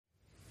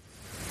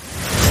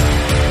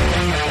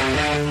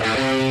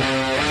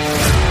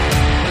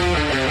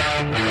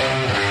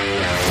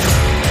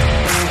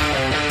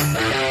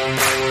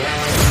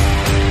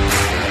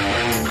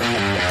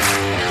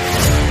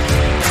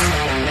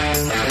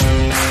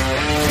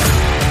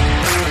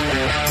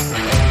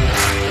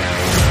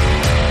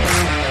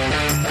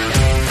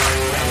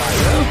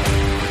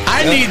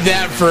I need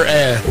that for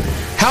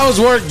how's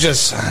work?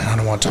 Just I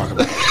don't want to talk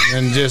about it.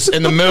 And just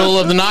in the middle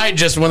of the night,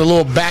 just when a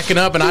little backing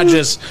up, and I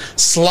just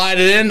slide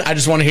it in. I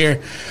just want to hear,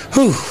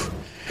 whew.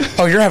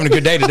 Oh, you're having a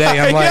good day today.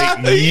 I'm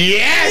like,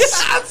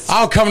 yes!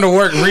 I'll come to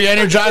work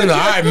re-energized. All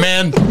right,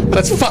 man,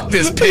 let's fuck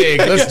this pig.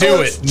 Let's do it.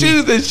 Let's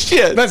do this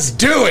shit. Let's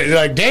do it.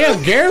 Like,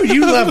 damn, Gary,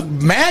 you left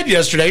mad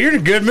yesterday. You're in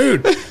a good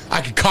mood.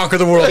 I could conquer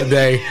the world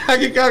today. I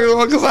could conquer the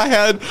world because I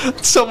had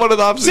someone of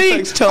the opposite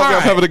sex tell me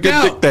I'm having a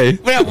good dick day.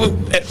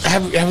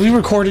 Have we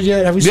recorded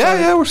yet? Have we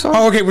started? Yeah, we're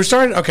starting. Oh, okay, we're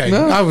starting? Okay.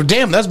 No. Oh,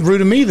 damn, that's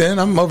rude of me then.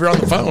 I'm over on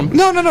the phone.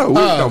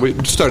 No. We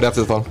started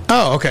after the phone.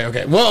 Oh,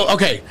 okay. Well,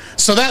 okay.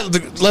 So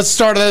let's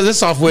start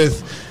this off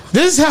with,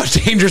 this is how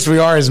dangerous we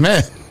are as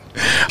men.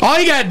 All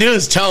you got to do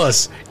is tell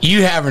us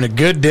you having a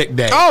good dick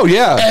day. Oh,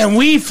 yeah. And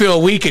we feel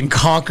we can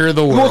conquer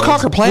the world. We'll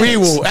conquer planets. We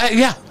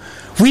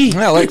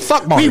will,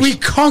 fuck Mars. We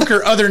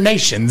conquer other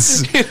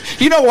nations.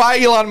 You know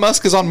why Elon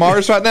Musk is on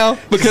Mars right now?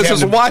 Because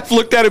his wife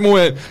looked at him and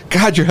went,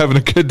 God, you're having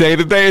a good day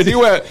today. And he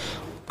went,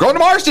 going to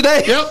Mars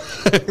today. Yep.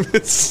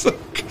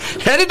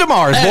 Headed to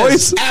Mars,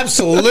 boys.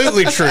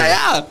 Absolutely true.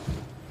 Yeah.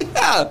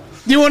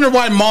 You wonder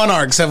why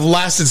monarchs have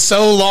lasted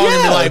so long in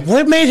their life.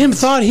 What made him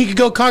thought he could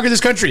go conquer this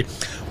country?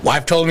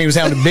 Wife told him he was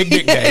having a big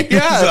dick day.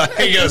 Yeah.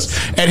 So he goes,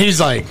 and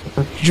he's like,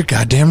 you're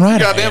goddamn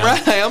right. Goddamn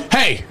right I am.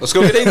 Hey, let's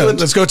go get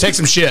England. Let's go take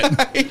some shit.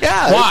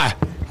 Yeah. Why?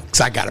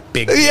 Because I got a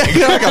big dick.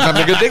 Yeah, I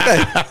got a good dick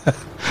day.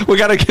 We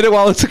got to get it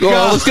while it's good.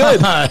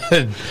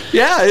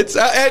 Yeah,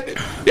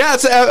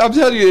 I'm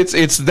telling you,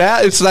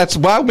 that's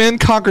why men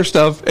conquer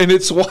stuff, and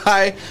it's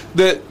why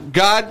that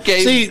God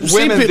gave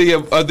women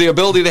the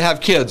ability to have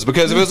kids.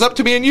 Because if it was up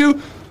to me and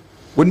you,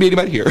 wouldn't be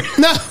anybody here.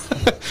 No,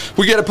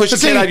 we got to push the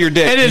kid out of your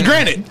dick. And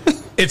granted,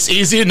 it's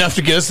easy enough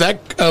to get us that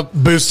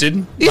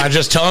boosted by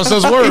just telling us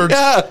those words.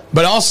 Yeah.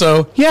 But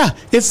also,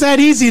 it's that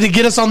easy to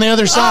get us on the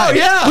other side. Oh,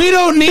 yeah. We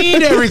don't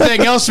need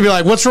everything else to be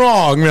like, what's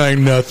wrong? We're like,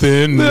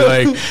 nothing.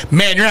 Like,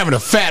 man, you're having a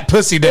fat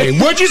pussy day.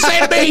 What'd you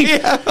say to me?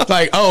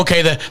 Like, oh,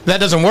 okay, that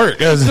doesn't work.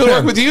 Does it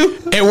work with you?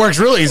 It works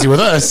real easy with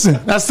us.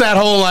 That's that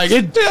whole, like,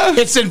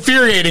 it's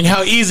infuriating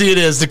how easy it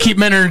is to keep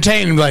men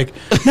entertained. Like,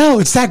 no,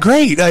 it's that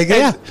great. Like,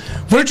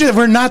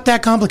 we're not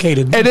that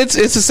complicated. And it's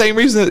the same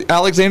reason that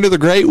Alexander the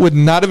Great would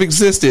not have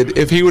existed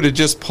if he would have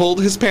just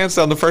pulled his pants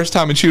down the first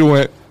time and she'd have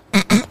went.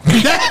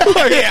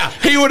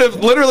 He would have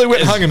literally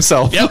went and hung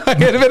himself. Yep.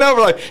 It'd have been over.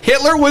 Like,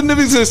 Hitler wouldn't have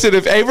existed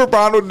if Ava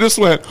Braun would have just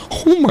went,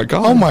 oh my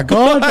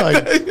god.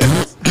 Like,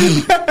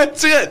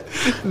 that's it.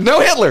 No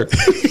Hitler.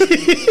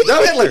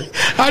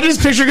 I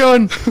just picture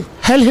going,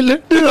 hell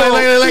Hitler,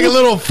 like a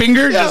little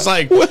finger, just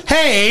like,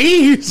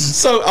 hey.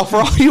 So for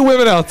all you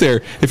women out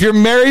there, if you're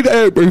married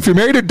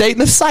or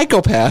dating a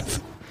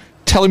psychopath,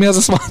 tell him he has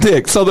a small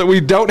dick so that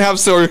we don't have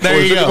serial killers.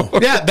 There you go. Anymore.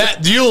 Yeah,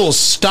 that you'll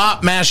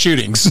stop mass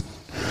shootings.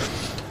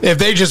 If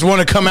they just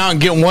want to come out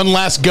and get one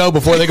last go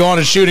before they go on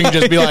a shooting,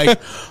 just be like,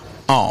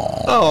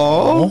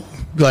 oh,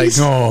 like, he's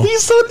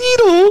so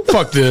little.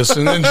 Fuck this,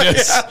 and then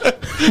just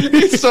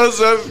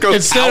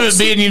instead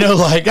of it being,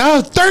 like,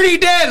 30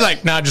 dead,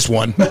 like, nah, just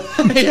one.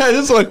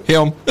 Just one.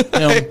 Him.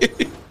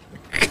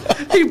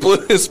 He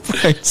blew his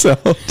brains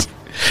out.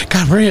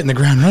 God, we're hitting the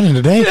ground running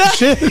today.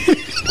 Shit.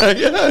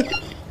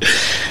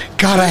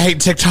 God, I hate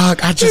TikTok.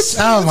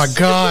 Oh my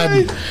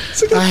God.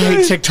 I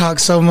hate TikTok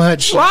so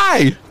much.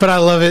 Why? But I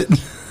love it.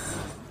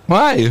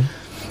 Why?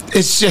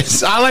 It's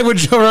just, I like what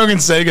Joe Rogan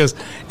said. He goes,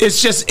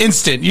 it's just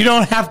instant. You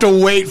don't have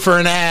to wait for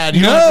an ad.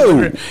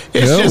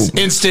 It's just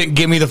instant.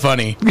 Give me the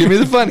funny. Give me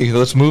the funny.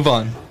 Let's move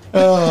on.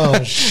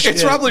 Oh, shit.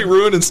 It's probably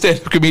ruining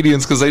stand-up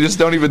comedians because they just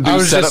don't even do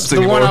setups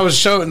anymore. The one I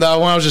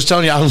was just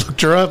telling you, I looked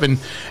her up, and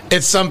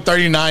it's some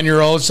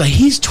 39-year-old. She's like,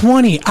 he's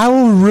 20. I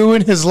will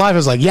ruin his life. I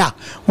was like, yeah,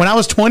 when I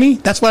was 20,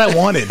 that's what I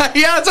wanted.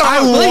 That's what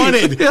I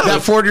wanted.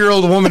 That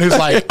 40-year-old woman who's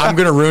like, I'm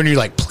going to ruin you.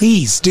 Like,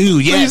 please do.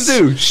 Yes. Please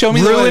do. Show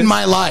me the ways. Ruin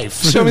my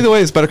life. Show me the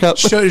ways, Buttercup.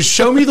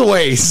 Show me the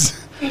ways.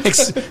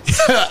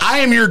 I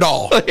am your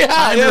doll.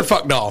 I am your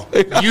fuck doll.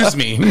 Use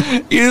me.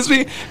 Use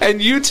me,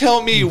 and you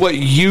tell me what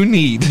you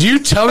need. You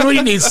tell me what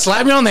you need.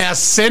 Slap me on the ass.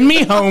 Send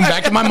me home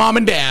back to my mom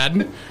and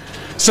dad.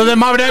 So then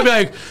mom and dad be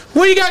like,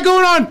 what you got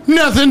going on?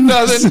 Nothing.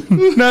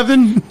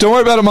 Don't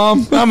worry about it,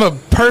 Mom. I'm a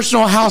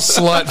personal house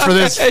slut for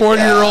this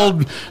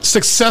 40-year-old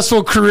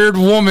successful careered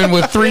woman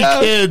with 3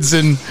 kids,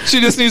 and she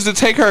just needs to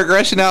take her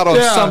aggression out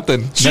on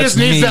something. She just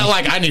needs that,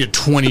 like, I need a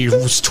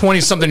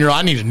 20-something-year-old.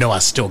 I need to know I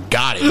still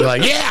got it. You're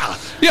like, yeah.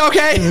 You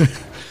okay?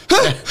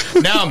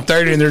 Now I'm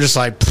 30 and they're just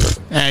like,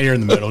 you're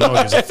in the middle. No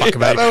one gives a fuck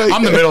about it.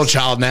 I'm the middle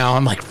child now.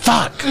 I'm like,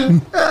 fuck.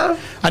 I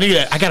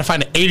got to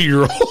find an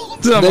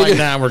 80-year-old. I'm like,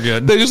 nah, we're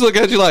good. They just look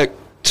at you like,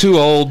 too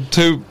old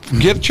to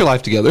get your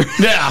life together.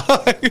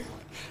 Yeah.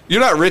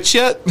 You're not rich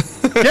yet?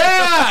 Yeah,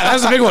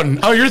 that's a big one.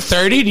 Oh, you're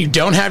 30 and you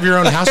don't have your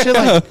own house yet?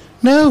 Like,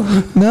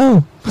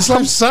 no. This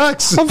life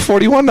sucks. I'm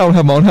 41, don't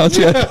have my own house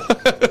yet.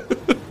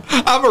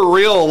 I'm a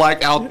real,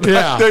 out there.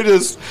 Yeah. They're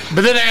just...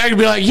 But then I could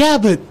be like, yeah,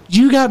 but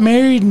you got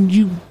married and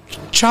you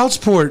child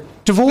support,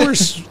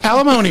 divorce,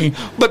 alimony.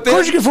 But then, of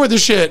course you can afford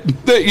this shit.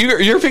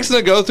 You're fixing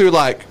to go through,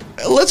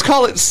 let's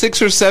call it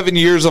 6 or 7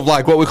 years of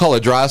like what we call a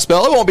dry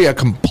spell. It won't be a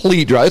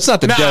complete dry. It's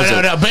not the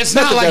desert. No. But it's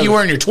not like you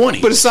were in your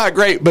 20s. But it's not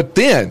great. But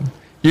then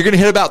you're going to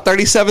hit about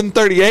 37,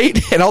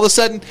 38, and all of a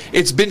sudden,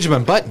 it's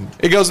Benjamin Button.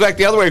 It goes back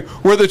the other way,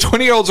 where the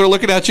 20-year-olds are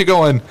looking at you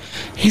going,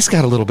 he's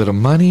got a little bit of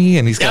money,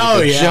 and he's got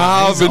a good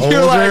job. He's and older,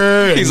 you're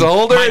like, he's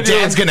older. My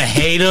dad's going to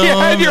hate him.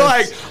 Yeah, and you're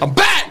like, I'm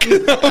back.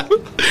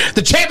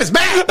 The champ is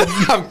back.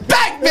 I'm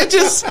back,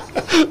 bitches.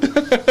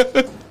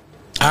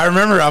 I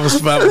remember I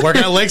was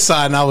working at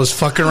Lakeside, and I was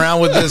fucking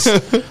around with this,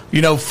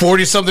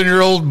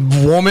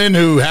 40-something-year-old woman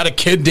who had a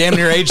kid damn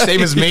near age same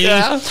as me.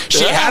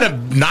 She had a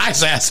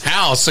nice-ass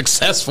house,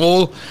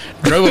 successful,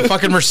 drove a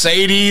fucking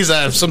Mercedes,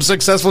 some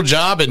successful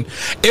job, and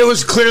it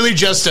was clearly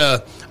just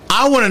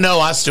I want to know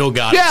I still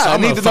got it. Yeah, So I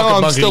need to know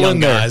I'm still in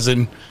there. guys,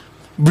 and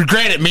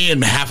granted, me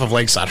and half of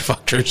Lakeside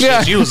fucked her.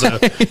 She was a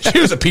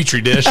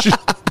petri dish.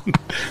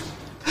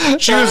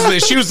 She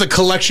was the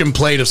collection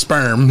plate of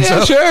sperm.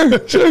 Yeah,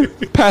 sure.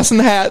 Passing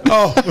the hat.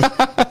 Oh,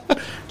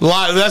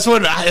 that's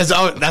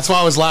why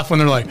I was laughing when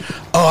they're like,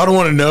 "Oh, I don't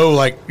want to know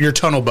like your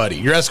tunnel buddy,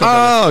 your escort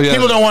buddy." Yeah.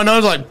 People don't want to know.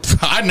 It's like,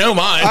 I know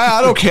mine.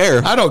 I don't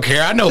care. I don't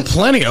care. I know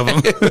plenty of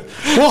them.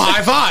 We'll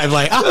high five.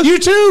 Like, you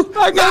too.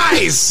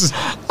 Nice.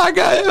 I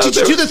got it. Did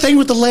you do the thing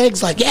with the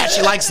legs? Like, yeah,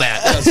 she likes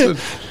that.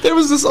 There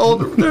was this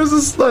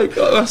like,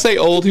 I say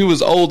old, he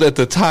was old at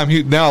the time.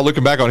 Now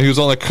looking back on it, he was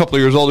only a couple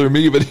of years older than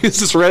me, but he was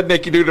this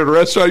rednecky dude at a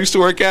restaurant I used to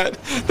work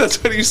at.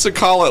 That's what he used to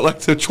call it, like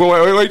the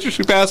waitress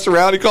who passed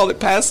around. He called it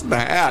passing the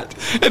hat.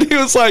 And he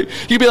was like,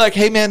 he'd be like,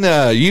 "Hey man,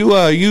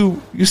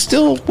 you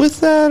still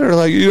with that?" Or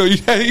like,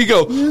 you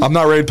go, "I'm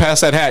not ready to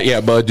pass that hat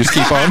yet, bud. Just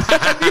keep on."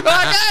 You're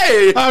like,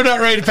 "Hey, I'm not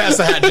ready to pass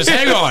the hat. Just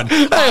hang on.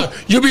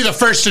 You'll be the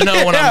first to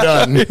know when I'm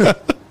done." Yeah.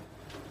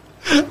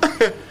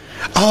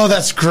 Oh,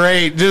 that's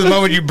great. The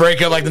moment you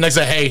break up, like the next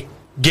day, hey,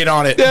 get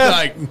on it. Yeah.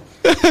 Like,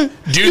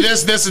 do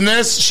this, and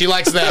this. She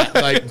likes that.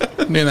 Like,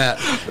 do that.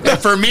 And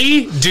for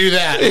me, do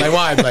that. Like,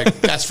 why? Like,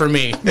 that's for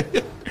me.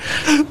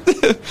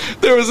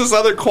 There was this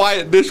other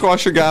quiet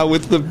dishwasher guy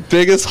with the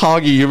biggest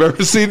hoggy you've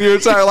ever seen in your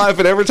entire life,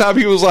 and every time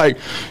he was like,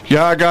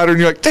 "Yeah, I got her,"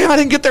 and you're like, "Damn, I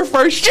didn't get there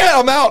first. Shit,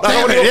 I'm out.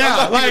 I'm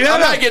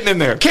not getting in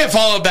there. Can't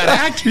follow up that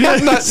act."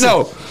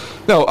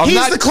 No, I'm He's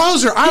not the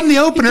closer. I'm the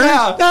opener.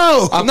 Yeah,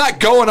 no, I'm not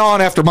going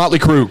on after Motley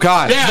Crue.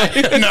 God, yeah,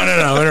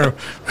 no.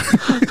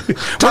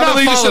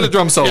 Tommy Lee just did a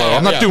drum solo. Yeah,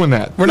 I'm not doing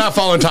that. We're not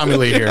following Tommy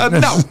Lee here.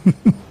 No.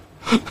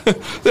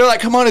 They're like,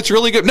 "Come on, it's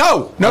really good."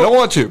 No, I don't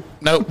want to.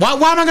 No, why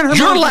am I going to hurt?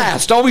 You're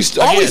last. Always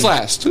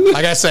last.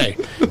 Like I say,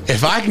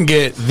 if I can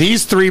get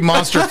these 3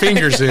 monster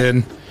fingers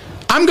in,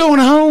 I'm going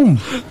home.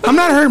 I'm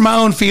not hurting my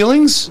own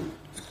feelings.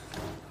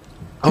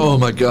 Oh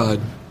my God.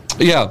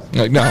 Yeah.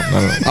 No.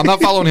 I'm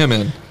not following him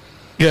in.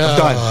 Yeah. I'm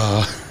done.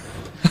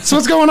 So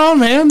what's going on,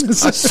 man? I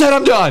said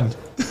I'm done.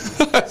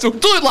 So do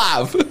it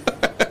live.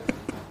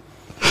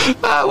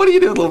 What are you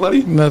doing, little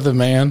buddy? Nothing,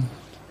 man.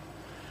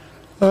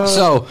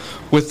 So,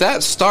 with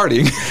that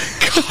starting,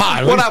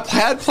 God, what I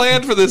had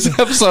planned for this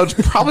episode is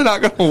probably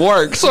not going to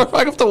work, so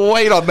I have to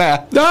wait on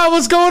that. No,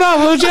 what's going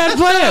on? What you had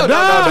planned?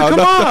 No, come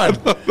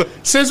on.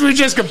 Since we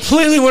just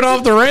completely went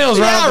off the rails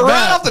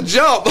right off the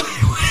jump.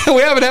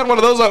 We haven't had one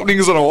of those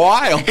openings in a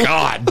while.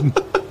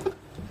 God.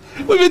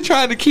 We've been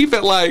trying to keep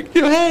it like,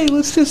 hey,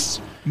 let's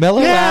just mellow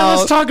out. Yeah,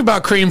 let's talk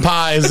about cream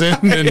pies and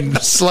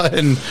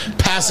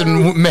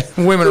passing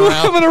women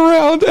around. Women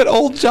around at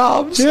old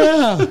jobs.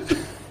 Yeah.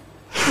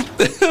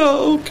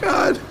 Oh,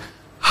 God.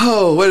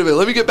 Oh, wait a minute.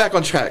 Let me get back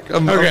on track.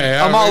 I'm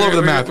all over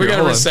the map here. We got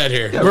to reset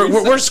here. Yeah,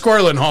 we're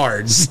squirreling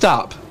hard.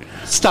 Stop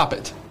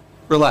it.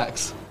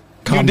 Relax.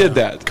 You did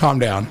that. Calm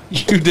down.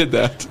 You did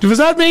that. Was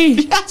that me?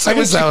 Yes, I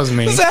guess that was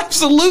me. It's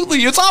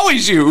absolutely. It's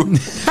always you.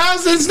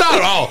 How's it's not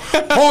all?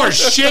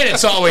 Horse shit,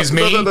 it's always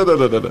me.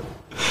 No.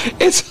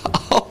 It's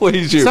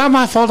always you. It's not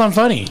my fault I'm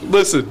funny.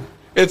 Listen,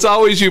 it's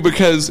always you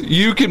because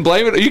you can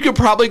blame it. You could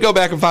probably go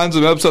back and find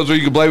some episodes where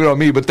you can blame it on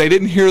me, but they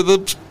didn't hear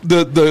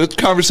the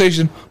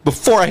conversation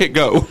before I hit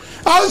go.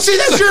 Oh, see,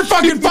 that's your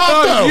fucking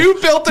fault, though.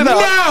 You built it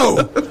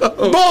up.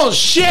 No.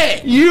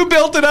 Bullshit. You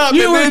built it up.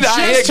 You and were then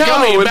I hit just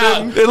telling me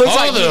about it looks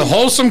like the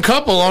wholesome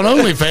couple on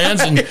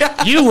OnlyFans, and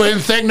you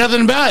wouldn't think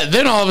nothing about it.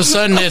 Then all of a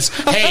sudden it's,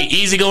 hey,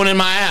 easy going in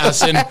my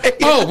ass. And,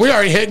 oh, we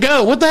already hit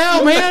go. What the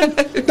hell, man?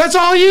 That's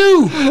all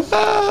you.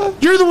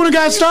 You're the one who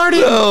got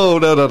started. No.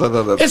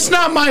 It's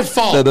not my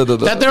fault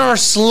that there are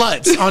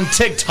sluts on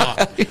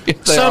TikTok.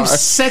 Some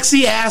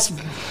sexy-ass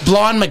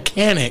blonde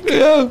mechanic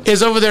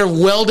is over there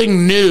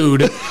welding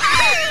nude.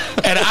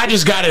 And I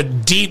just got to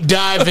deep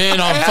dive in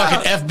on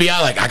fucking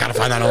FBI. Like, I got to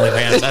find that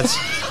OnlyFans.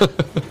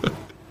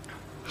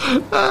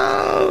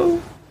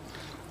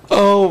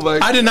 Oh my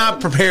God. I did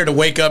not prepare to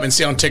wake up and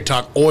see on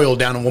TikTok oil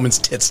down a woman's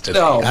tits today.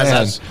 No,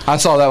 man. I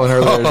saw that one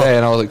earlier today,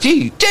 and I was like,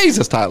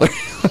 Jesus, Tyler.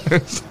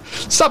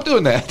 Stop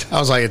doing that. I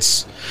was like,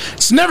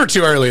 it's never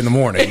too early in the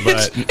morning,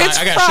 but it's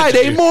I got Friday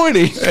shit to do.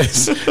 Morning.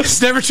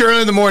 It's never too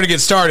early in the morning to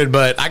get started,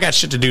 but I got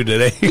shit to do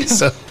today.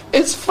 So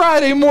it's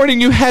Friday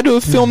morning. You had to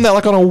have filmed that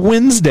like on a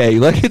Wednesday.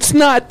 Like, it's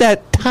not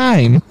that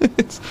time.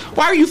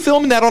 Why are you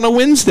filming that on a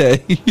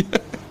Wednesday?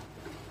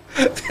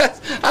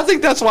 I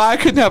think that's why I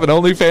couldn't have an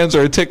OnlyFans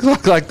or a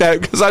TikTok like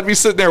that, because I'd be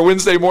sitting there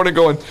Wednesday morning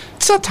going,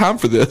 it's not time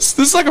for this.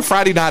 This is like a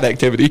Friday night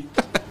activity.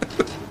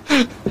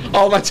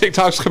 All my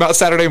TikToks come out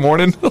Saturday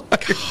morning.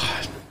 Like,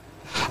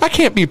 I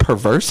can't be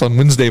perverse on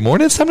Wednesday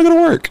morning. It's time to go to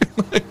work.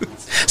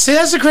 See,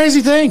 that's the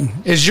crazy thing,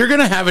 is you're going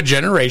to have a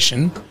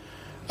generation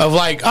of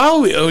like,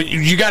 oh,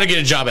 you got to get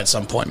a job at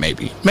some point,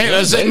 maybe.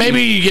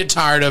 Maybe you get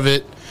tired of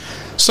it.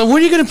 So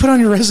what are you going to put on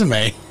your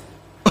resume?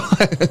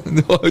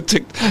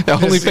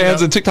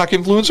 OnlyFans and TikTok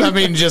influencer? I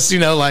mean, just,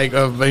 like,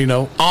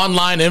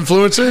 online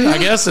influencer, I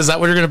guess. Is that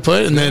what you're going to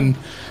put? And then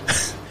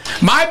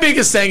my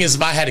biggest thing is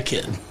if I had a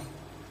kid.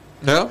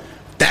 Yeah.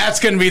 That's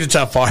going to be the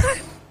tough part.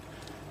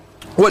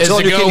 What,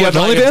 telling your kid you have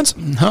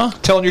OnlyFans? Huh?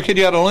 Telling your kid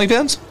you have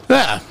OnlyFans?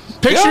 Yeah.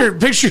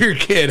 Picture your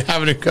kid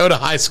having to go to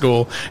high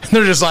school, and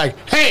they're just like,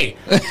 hey,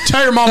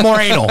 tell your mom more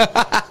anal.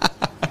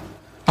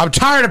 I'm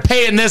tired of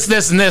paying this, and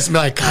this. And be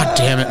like, God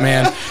damn it,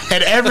 man.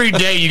 And every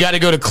day you got to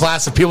go to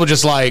class, and people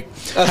just like,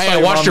 hey,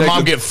 I watched your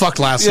mom get fucked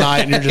last night.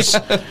 And you're just...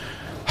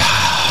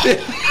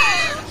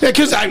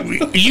 Because I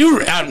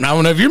don't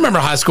know if you remember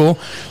high school.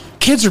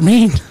 Kids are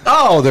mean.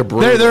 Oh, they're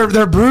brutal.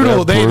 They're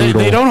brutal.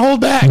 They don't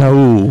hold back.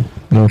 No.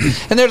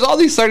 And there's all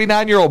these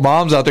 39-year-old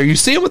moms out there. You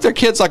see them with their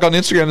kids like on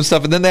Instagram and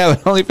stuff, and then they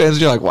have OnlyFans, and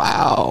you're like,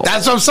 wow.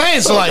 That's what I'm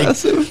saying. So like,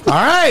 all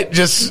right,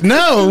 just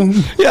know.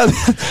 Yeah,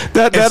 it's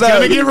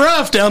gonna get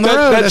rough down the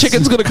road. That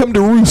chicken's gonna come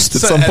to roost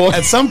at some point.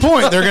 At some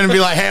point, they're gonna be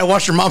like, hey, I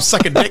watched your mom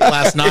suck a dick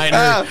last night.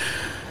 And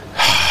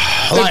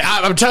like,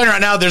 I'm telling you right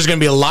now, there's gonna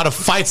be a lot of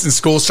fights in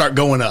school start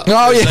going up.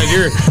 Oh yeah, like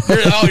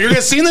you're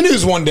gonna see in the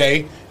news one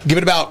day. Give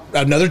it about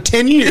another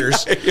 10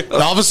 years. And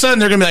all of a sudden,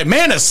 they're going to be like,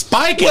 man, a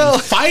spike in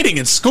fighting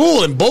in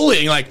school and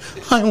bullying. Like,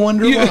 I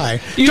wonder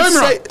why.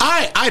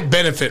 I'd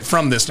benefit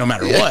from this no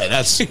matter what.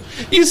 That's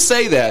You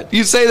say that,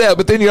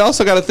 but then you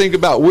also got to think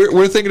about,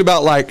 we're thinking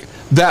about like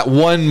that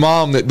one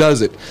mom that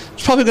does it.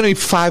 There's probably going to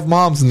be 5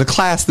 moms in the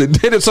class that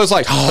did it. So it's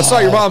like, I saw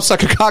your mom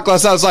suck a cock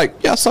last night. I was like,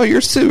 yeah, I saw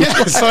yours too. Yeah,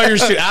 I saw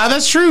yours too.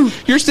 That's true.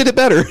 Yours did it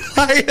better.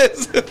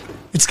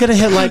 It's going to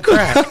hit like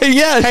crack.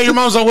 Yeah. Hey, your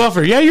mom's on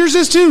welfare. Yeah, yours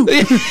is too.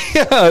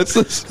 Yeah.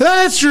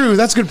 That's true.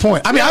 That's a good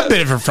point. I mean, I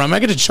benefit from it. I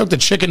get to choke the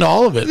chicken to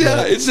all of it.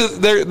 Yeah, it's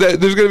just, there's going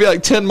to be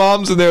like 10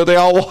 moms in there. They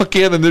all walk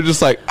in and they're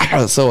just like,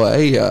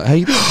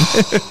 hey,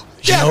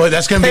 you know what?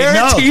 That's going to be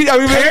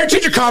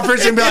parent-teacher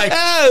conference and be like,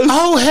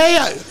 oh,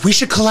 hey, we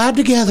should collab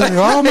together.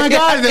 Oh, my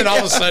God. And then all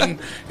of a sudden,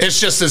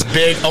 it's just this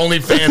big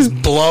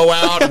OnlyFans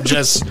blowout of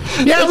just,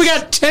 we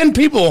got 10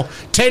 people,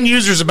 10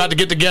 users about to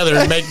get together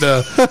and make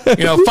the,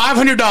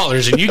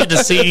 $500. And you get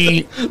to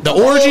see the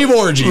orgy of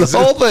orgies. The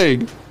whole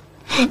thing.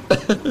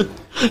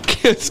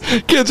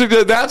 Kids are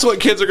good. That's what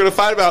kids are going to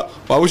fight about.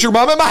 Why was your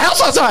mom at my house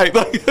last night?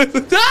 Like, wait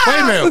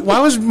a minute. Why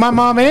was my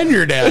mom and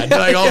your dad?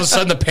 Like all of a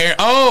sudden the parent.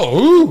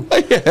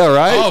 Yeah,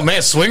 right. Oh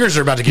man, swingers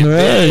are about to get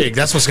big.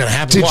 That's what's going to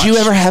happen. Did you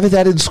ever have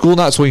that in school?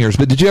 Not swingers,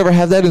 but did you ever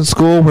have that in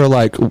school where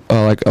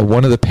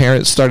one of the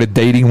parents started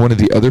dating one of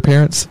the other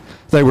parents?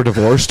 They were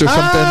divorced or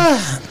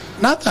something.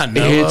 Not that I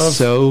know It's of.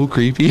 so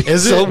creepy.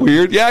 Is so it?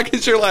 weird? Yeah,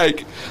 because you're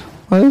like,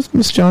 why is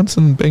Miss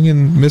Johnson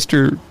banging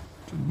Mr.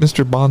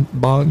 Bond,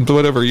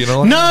 whatever,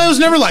 No, it was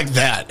never like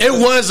that. It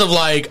was of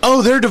like,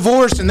 oh, they're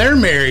divorced and they're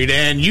married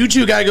and you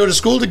two got to go to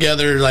school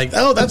together. Like,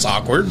 oh, that's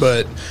awkward.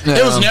 But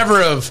it was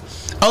never of,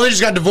 oh, they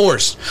just got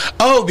divorced.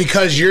 Oh,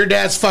 because your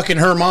dad's fucking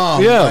her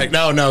mom. Yeah. Like,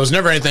 no, it was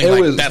never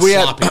anything that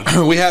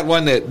sloppy. We had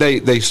one that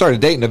they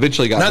started dating,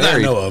 eventually got married. Not that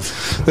I know of.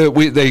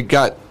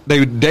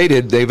 They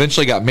dated, they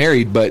eventually got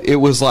married, but it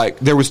was like,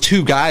 there was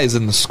 2 guys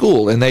in the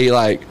school and they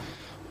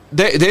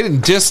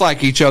didn't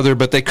dislike each other,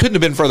 but they couldn't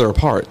have been further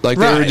apart. Like,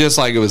 they were just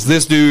like, it was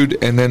this dude,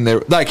 and then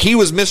like, he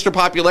was Mr.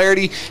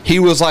 Popularity, he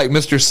was like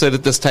Mr. Sit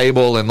at this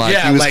table, and like,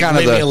 he was kind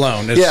of leave me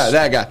alone.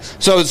 That guy.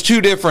 So it's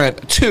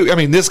I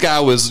mean, this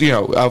guy was,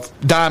 a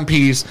dime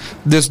piece,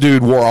 this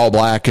dude wore all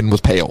black and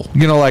was pale,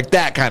 like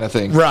that kind of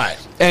thing. Right.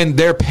 And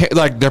their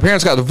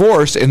parents got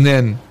divorced, and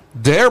then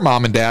their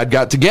mom and dad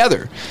got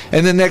together,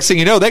 and then next thing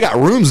you know, they got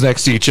rooms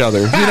next to each other,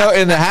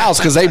 in the house,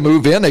 because they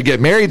move in, they get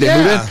married, they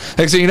move in.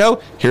 Next thing you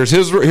know, here's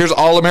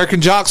All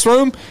American Jock's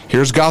room,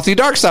 here's Gothy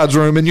Darkside's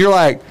room, and you're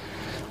like,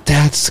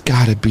 that's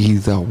got to be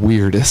the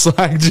weirdest.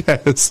 Like,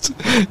 just,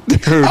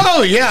 dude.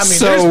 Oh yeah, I mean,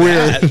 so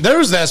weird. There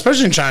was that,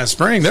 especially in China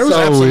Spring. There was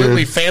absolutely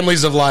weird.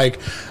 Families of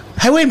like,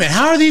 hey, wait a minute,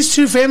 how are these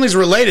 2 families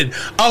related?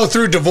 Oh,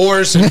 through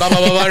divorce and blah, blah,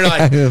 blah, blah. You're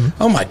like,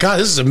 oh my God,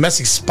 this is a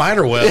messy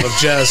spider web of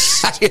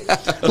just,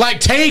 like,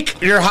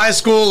 take your high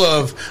school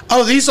of,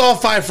 oh, these all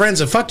 5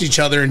 friends have fucked each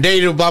other and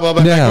dated, blah, blah,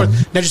 blah. Now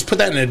just put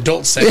that in an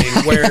adult setting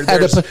where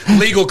there's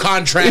legal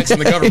contracts in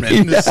the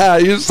government. Yeah,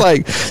 you're just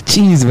like,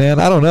 geez, man,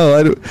 I don't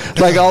know.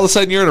 Like, all of a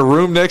sudden you're in a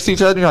room next to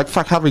each other and you're like,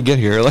 fuck, how'd we get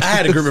here? Like, I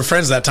had a group of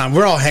friends that time.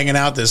 We're all hanging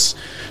out this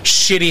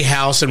shitty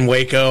house in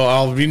Waco,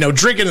 all,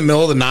 drinking in the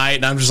middle of the night.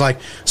 And I'm just like,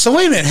 so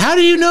wait a minute, how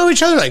do you know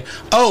each other? Like,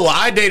 oh,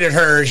 I dated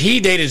her, he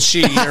dated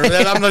she. Or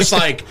I'm just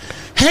like,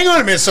 hang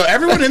on a minute. So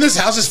everyone in this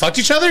house has fucked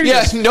each other?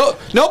 Yeah,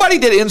 nobody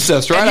did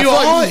incest, right?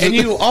 And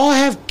you all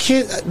have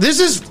kids. This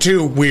is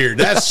too weird.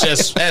 That's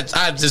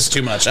just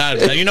too much.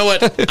 You know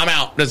what? I'm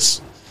out.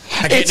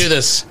 I can't do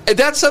this.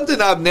 That's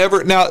something I've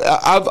never. Now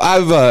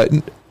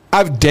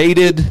I've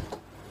dated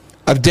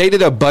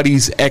a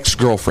buddy's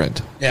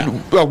ex-girlfriend. Yeah.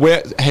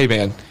 Hey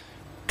man,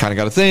 kind of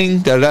got a thing.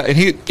 Da, da, da. And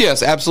he,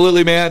 yes,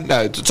 absolutely, man.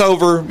 No, it's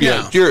over.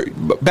 Yeah. You're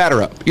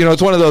batter up.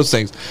 It's one of those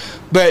things.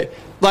 But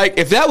like,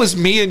 if that was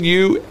me and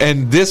you,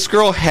 and this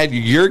girl had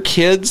your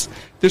kids,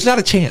 there's not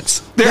a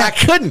chance. I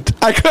couldn't.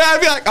 I'd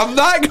be like, I'm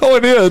not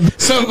going in.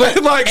 So,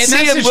 but like in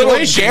seeing that little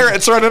situation,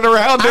 Garrett's running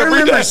around. I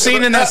remember day.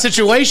 seeing in that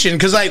situation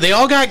because like they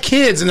all got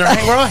kids and we're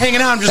all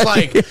hanging out. I'm just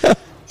like,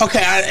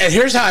 okay.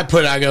 Here's how I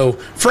put it. I go,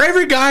 for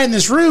every guy in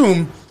this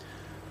room,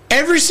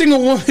 every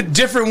single woman,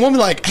 different woman,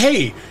 like,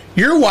 hey,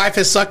 your wife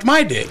has sucked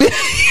my dick,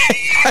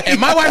 and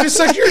my wife has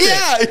sucked your dick.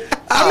 Yeah.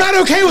 I'm not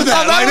okay with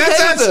that. I'm not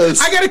okay with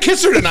this. I got to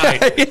kiss her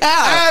tonight.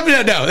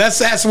 No,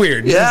 that's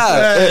weird.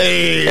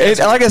 Yeah.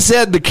 Like I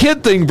said, the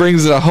kid thing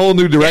brings it a whole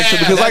new direction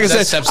because, like I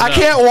said, I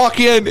can't walk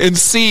in and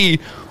see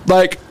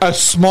like a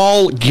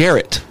small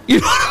Garrett. You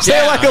know what I'm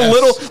saying? Like a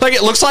little, like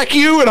it looks like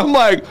you, and I'm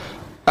like,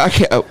 I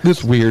can't. Oh, this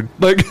is weird.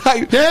 Like,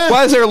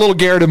 why is there a little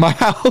Garrett in my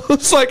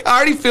house? Like, I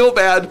already feel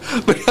bad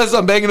because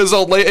I'm banging his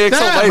old lady,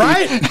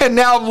 right? And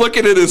now I'm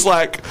looking at his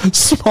like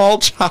small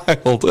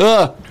child.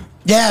 Ugh.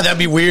 Yeah, that'd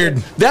be weird.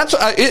 That's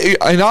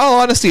in all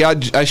honesty,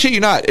 I shit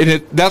you not,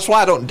 and that's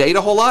why I don't date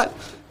a whole lot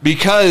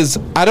because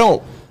I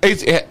don't.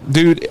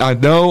 Dude, I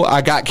know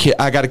I got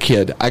a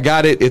kid. I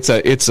got it. It's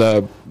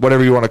a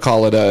whatever you want to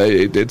call it.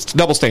 It's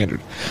double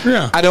standard.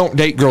 Yeah. I don't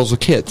date girls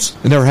with kids.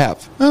 I never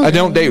have. Okay. I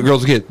don't date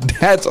girls with kids.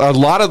 That's a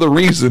lot of the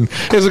reason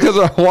is because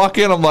I walk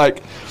in, I'm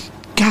like,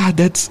 God,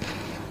 that's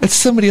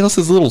somebody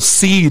else's little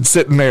seed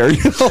sitting there.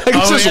 It's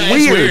just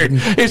weird.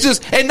 It's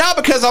just, and not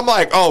because I'm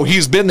like, oh,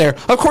 he's been there.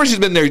 Of course he's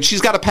been there.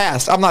 She's got a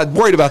past. I'm not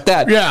worried about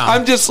that. Yeah.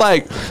 I'm just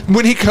like,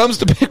 when he comes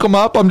to pick them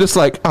up, I'm just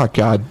like, oh,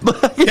 God.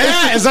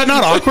 Yeah, is that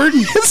not awkward?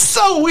 It's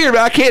so weird,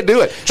 man. I can't do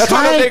it. That's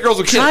why I don't date girls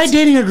with kids. Try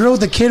dating a girl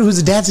with a kid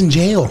whose dad's in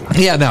jail.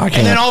 Yeah, no, I can't.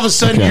 And then all of a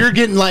sudden you're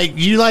getting like,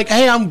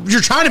 hey,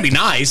 you're trying to be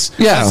nice.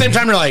 Yeah. At the same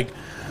time, you're like,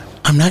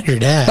 I'm not your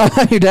dad. I'm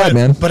not your dad,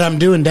 man. But I'm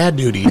doing dad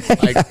duty.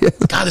 Like,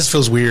 God, this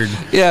feels weird.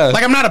 Yeah.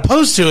 Like, I'm not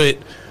opposed to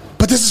it,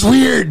 but this is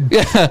weird.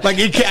 Yeah. Like,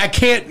 I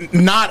can't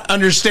not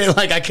understand.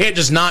 Like, I can't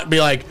just not be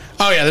like,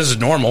 oh, yeah, this is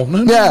normal.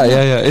 No,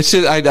 yeah. It's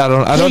just, I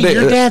don't date.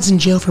 Your dad's in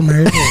jail for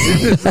murder.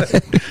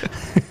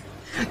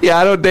 Yeah,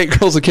 I don't date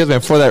girls with kids,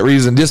 man, for that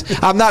reason.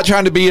 Just, I'm not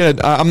trying to be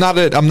I'm not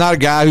a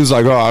guy who's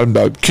like,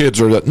 oh,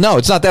 kids are. No,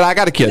 it's not that. I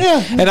got a kid.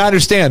 Yeah. And I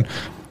understand.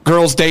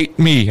 Girls date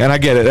me, and I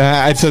get it.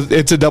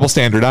 It's a double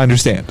standard. I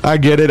understand. I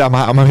get it. I'm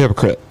a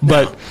hypocrite.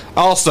 But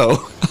also,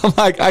 I'm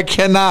like, I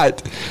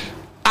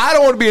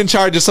don't want to be in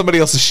charge of somebody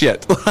else's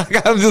shit.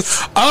 Like, I'm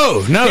just.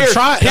 Oh, no.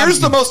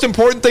 Here's the most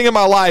important thing in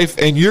my life,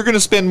 and you're going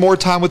to spend more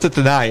time with it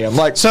than I am.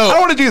 Like, so I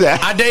don't want to do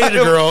that. I dated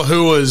a girl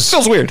who was.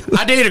 Feels weird.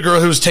 I dated a girl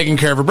who was taking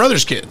care of her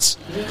brother's kids.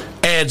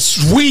 And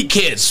sweet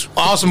kids.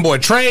 Awesome boy.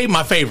 Trey,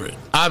 my favorite.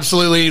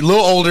 Absolutely. A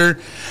little older.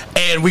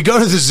 And we go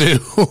to the zoo.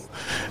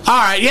 All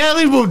right, yeah,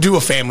 we'll do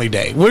a family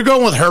day. We're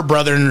going with her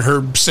brother and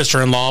her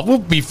sister-in-law. We'll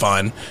be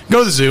fun. Go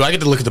to the zoo. I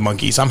get to look at the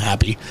monkeys. I'm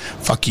happy.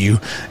 Fuck you.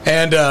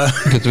 And get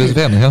to visit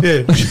family, huh?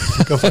 Yeah,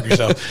 go fuck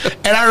yourself.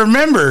 And I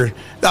remember,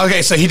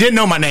 okay, so he didn't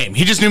know my name.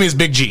 He just knew me as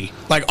Big G.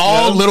 Like,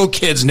 all little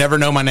kids never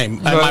know my name.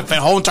 Right. My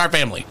whole entire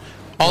family.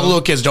 All the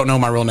little kids don't know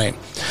my real name.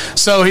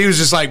 So he was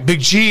just like,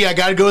 Big G, I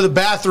got to go to the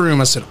bathroom.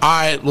 I said, all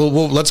right,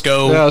 well, let's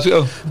go. Yeah, let's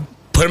go.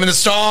 Put him in the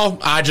stall.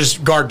 I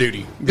just guard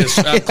duty.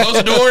 Just close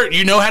the door.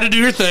 You know how to do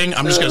your thing.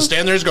 I'm just going to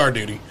stand there as guard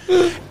duty.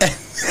 And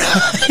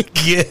I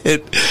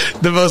get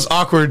the most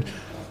awkward,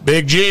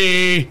 Big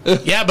G.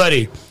 Yeah,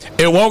 buddy.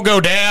 It won't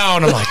go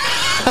down. I'm like,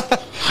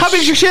 how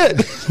big's your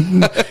shit?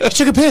 He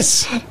took a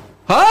piss.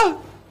 Huh?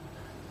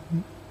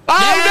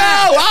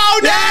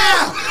 Oh, no!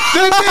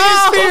 The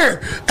biggest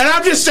fear. And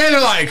I'm just standing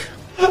there like,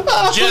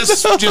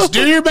 just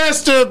do your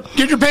best to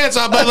get your pants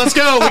off, but let's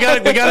go. We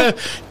gotta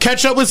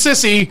catch up with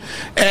Sissy,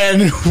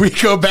 and we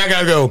go back.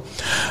 I go.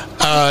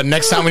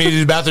 Next time we need to do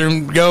the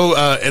bathroom,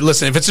 go.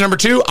 Listen, if it's number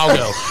 2, I'll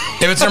go.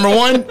 If it's number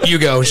 1, you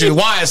go. She goes,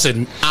 why? I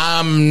said,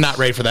 I'm not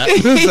ready for that.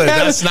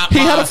 That's not. He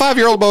had a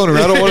 5-year-old boner.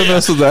 I don't want to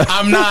mess with that.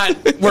 I'm not.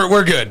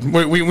 We're good.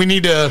 We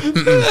need to.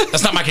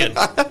 That's not my kid.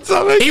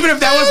 Even if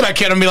that was my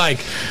kid, I'd be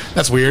like,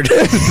 that's weird.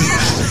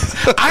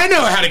 I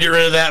know how to get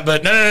rid of that,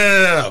 but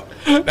no.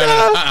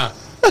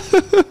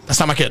 That's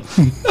not my kid.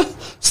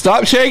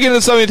 Stop shaking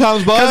it so many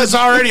times, bud. Because it's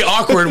already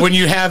awkward when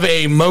you have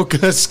a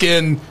mocha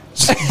skin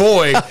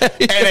boy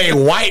and a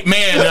white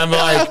man. And I'm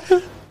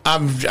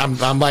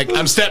like,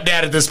 I'm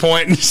stepdad at this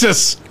point. It's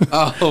just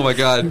oh my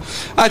God.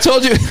 I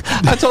don't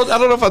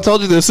know if I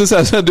told you this. This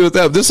has nothing to do with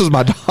that. This is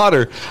my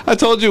daughter. I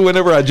told you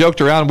whenever I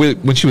joked around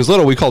when she was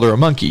little, we called her a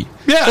monkey.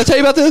 Yeah. Did I tell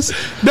you about this?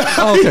 No.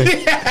 Oh,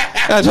 okay. Yeah.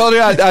 I told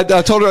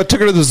her I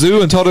took her to the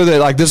zoo and told her that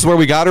like this is where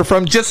we got her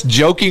from, just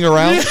joking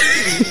around.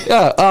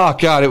 Yeah. Oh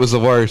God, it was the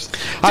worst.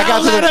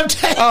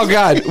 Oh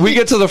God, we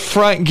get to the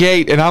front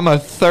gate and I'm a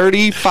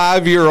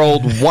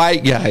 35-year-old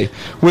white guy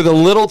with a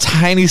little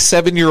tiny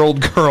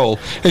 7-year-old girl,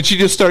 and she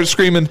just started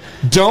screaming,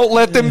 "Don't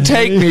let them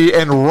take me!"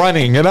 and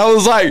running. And I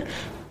was like,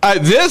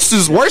 This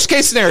is worst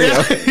case scenario.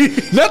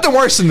 Nothing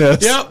worse than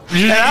this. Yep.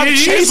 And I'm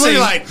chasing,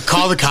 like,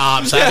 call the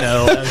cops. I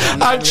know.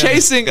 I'm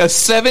chasing a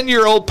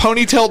 7-year-old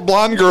ponytailed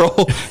blonde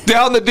girl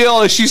down the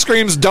deal as she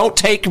screams, "Don't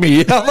take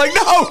me!" And I'm like,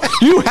 "No,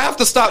 you have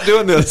to stop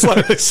doing this.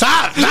 Like,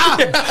 stop!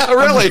 Yeah,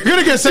 really,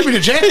 you're gonna send me to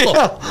jail.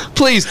 Yeah,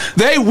 please."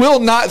 They will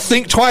not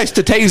think twice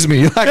to tase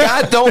me. Like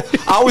I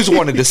always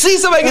wanted to see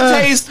somebody get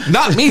tased.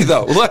 Not me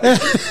though. Like,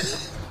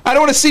 I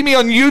don't want to see me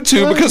on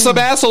YouTube because some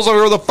assholes are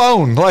over the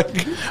phone.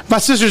 Like, my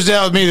sister's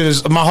down with me.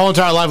 My whole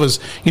entire life was,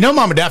 Mom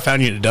and Dad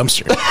found you in a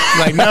dumpster.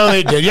 Like, no,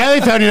 they did. Yeah,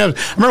 they found you in a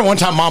dumpster. I remember one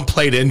time Mom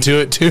played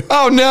into it too.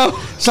 Oh no!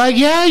 It's like,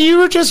 yeah, you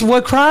were just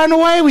crying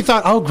away. We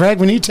thought, oh,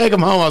 Greg, we need to take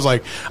him home. I was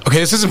like, okay,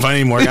 this isn't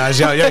funny anymore, guys.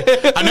 Yeah.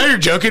 I know you're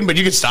joking, but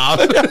you can stop.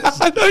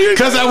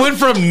 Because I went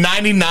from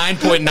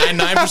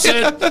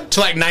 99.99% to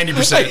like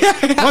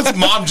 90%. Once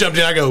Mom jumped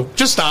in, I go,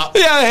 just stop.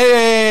 Yeah,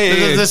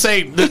 hey. This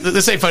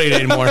ain't funny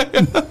anymore.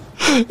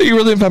 You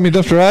really didn't find me a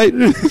dumpster, right?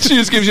 She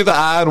just gives you the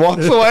eye and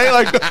walks away.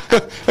 Like,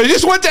 I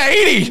just went to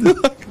 80.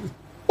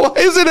 Why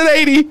is it at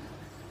 80?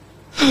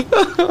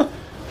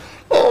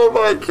 Oh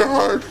my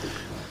God.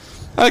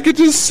 I could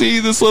just see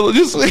this little,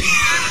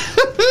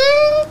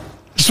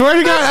 Swear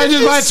to God,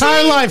 my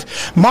entire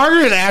life,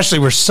 Margaret and Ashley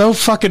were so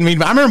fucking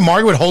mean. I remember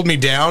Margaret would hold me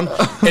down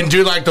and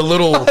do like the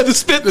little the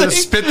spit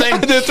thing. I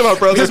did it to my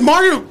brother. Because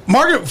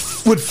Margaret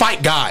would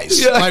fight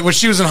guys. Yeah. Like when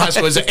she was in high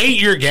school, it was an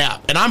 8-year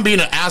gap, and I'm being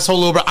an asshole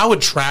little bit. I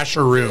would trash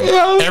her room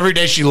every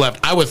day she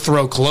left. I would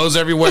throw clothes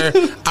everywhere.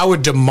 I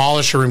would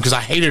demolish her room because I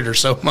hated her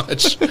so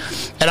much,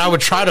 and I would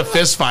try to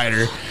fist fight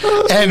her.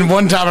 And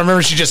one time, I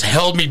remember she just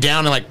held me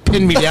down and like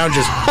pinned me down.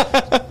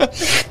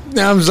 And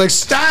I was like,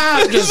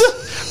 stop!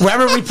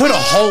 Remember, we put a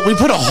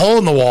hole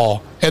in the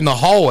wall in the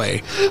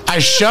hallway. I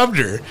shoved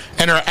her,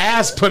 and her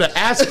ass put an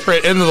ass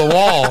print into the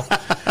wall.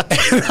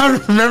 And I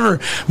remember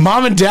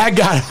Mom and Dad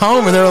got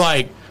home, and they were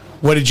like,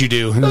 "What did you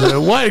do?" And I was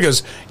like, "What?" He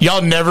goes,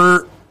 "You're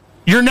never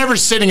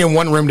sitting in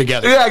one room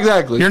together. Yeah,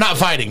 exactly. You're not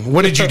fighting.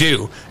 What did you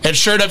do?" And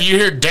sure enough, you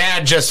hear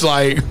Dad just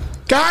like,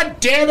 "God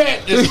damn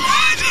it!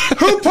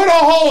 Who put a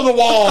hole in the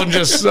wall?" And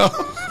just.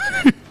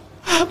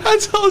 I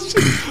told you,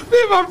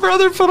 man, my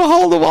brother put a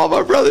hole in the wall.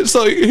 My brother.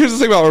 So here's the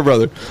thing about my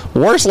brother: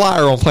 worst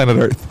liar on planet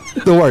Earth.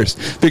 The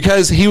worst,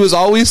 because he was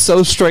always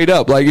so straight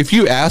up. Like if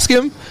you ask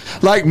him,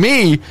 like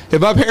me,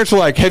 if my parents were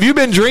like, "Have you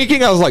been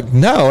drinking?" I was like,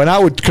 "No," and I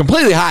would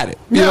completely hide it.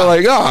 You know,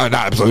 like, "Oh, no,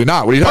 absolutely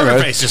not." What are you talking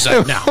about? Face just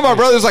like, no. My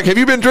brother's like, "Have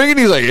you been drinking?"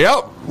 He's like,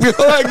 "Yep."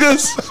 Like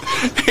this.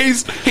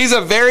 He's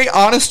a very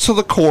honest to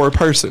the core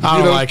person. I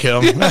don't like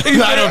him.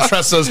 I don't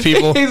trust those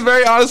people. He's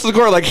very honest to the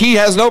core. Like he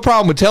has no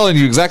problem with telling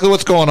you exactly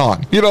what's going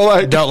on. You know,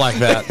 like don't like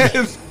that.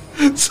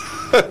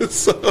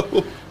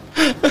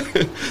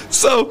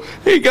 So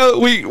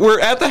we're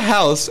at the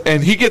house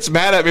and he gets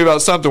mad at me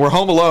about something. We're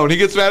home alone. He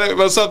gets mad at me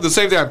about something. The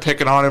same thing, I'm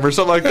picking on him or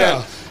something like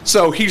that.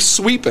 So he's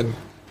sweeping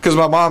because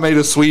my mom made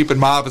us sweep and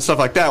mop and stuff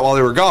like that while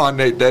they were gone.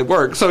 They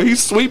work. So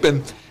he's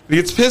sweeping. He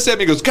gets pissed at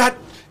me. He goes, "God."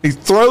 He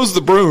throws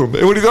the broom,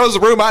 and when he throws the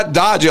broom, I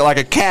dodge it like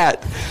a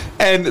cat,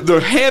 and the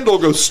handle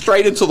goes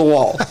straight into the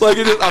wall, like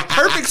it is a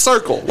perfect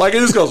circle. Like it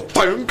just goes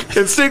boom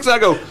and sticks. I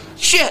go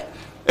shit,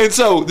 and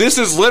so this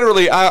is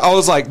literally. I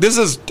was like, this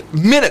is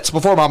minutes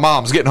before my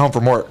mom's getting home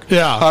from work.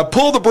 Yeah, I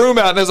pull the broom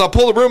out, and as I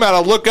pull the broom out, I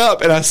look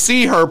up and I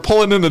see her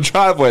pulling in the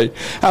driveway.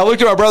 I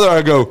looked at my brother.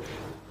 I go,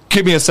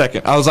 "Give me a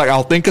second." I was like,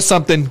 "I'll think of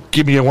something.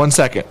 Give me 1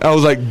 second." I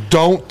was like,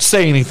 "Don't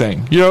say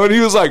anything," and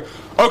he was like,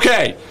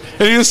 "Okay."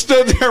 And he just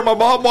stood there. My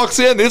mom walks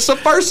in. It's the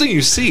first thing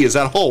you see is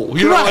that hole.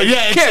 You know, right? Like,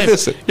 Yeah, can't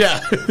miss it. Yeah.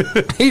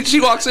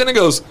 She walks in and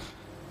goes,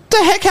 "What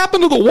the heck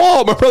happened to the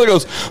wall?" My brother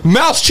goes,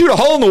 "Mouse chewed a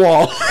hole in the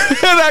wall."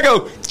 And I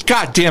go,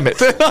 "God damn it!"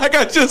 Like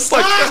I just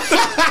like.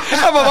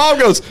 And my mom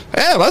goes,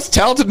 "Yeah, that's a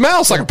talented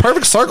mouse, like a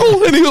perfect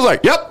circle." And he was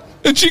like, "Yep."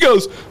 And she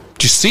goes,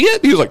 "Did you see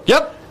it?" He was like,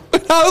 "Yep."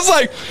 I was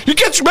like, "You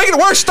can't make it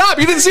worse. Stop!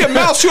 You didn't see a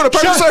mouse chewing a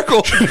perfect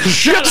circle. You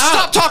have to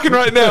stop talking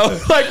right now."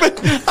 Like,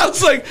 I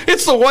was like,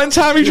 it's the one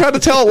time he tried to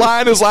tell a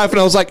lie in his life,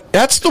 and I was like,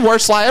 "That's the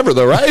worst lie ever,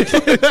 though, right?"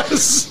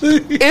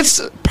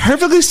 It's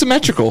perfectly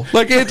symmetrical.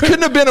 Like it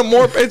couldn't have been a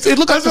more. It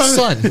looked like the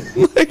sun.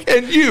 Like,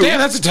 and you, damn,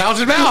 that's a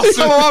talented mouse.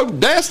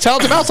 That's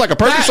talented mouse, like a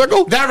perfect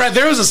circle. That right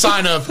there was a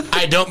sign of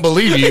I don't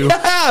believe you.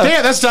 Yeah,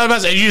 damn, that's talented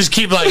mouse, and you just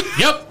keep like,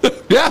 "Yep,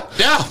 yeah."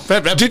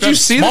 Did you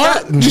see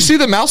that? Did you see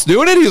the mouse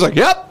doing it? He was like,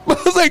 "Yep." I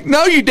was like,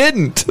 "No, you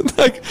didn't."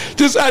 Like,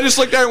 I just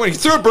looked at him when he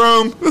threw a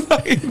broom.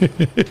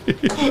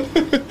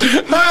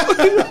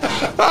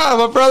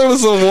 My brother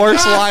was the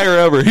worst liar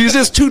ever. He's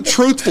just too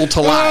truthful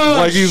to lie.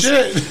 Like he's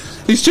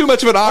too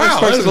much of an honest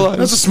person to lie.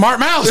 That's a smart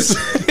mouse.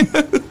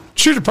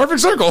 Shoot a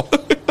perfect circle.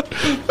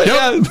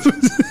 Yep.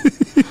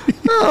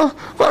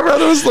 My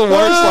brother was the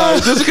worst liar.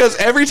 Just because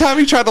every time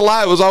he tried to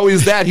lie, it was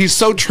always that. He's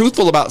so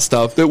truthful about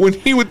stuff that when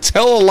he would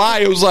tell a lie,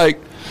 it was like,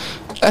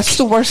 that's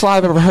the worst lie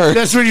I've ever heard.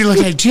 That's when you look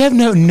like, do you have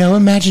no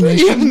imagination?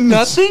 You have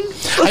nothing?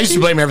 I used to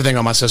blame everything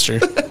on my sister.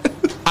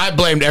 I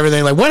blamed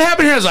everything. Like, what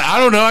happened here? I was like, I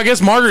don't know. I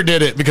guess Margaret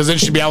did it because then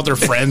she'd be out with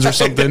her friends or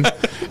something.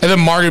 And then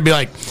Margaret would be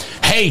like,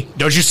 "Hey,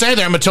 don't you say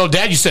that. I'm going to tell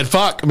Dad you said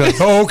fuck." I'd be like,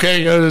 "Oh,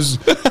 okay."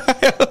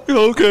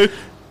 Okay.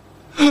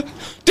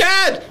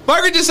 Dad,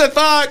 Margaret just said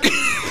fuck.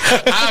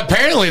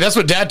 Apparently, that's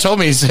what Dad told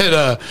me. He said,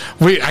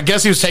 I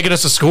guess he was taking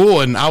us to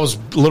school, and I was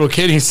a little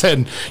kid. He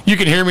said, you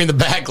can hear me in the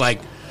back,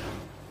 like,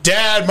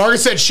 Dad, Margaret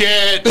said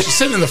shit. She's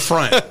sitting in the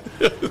front.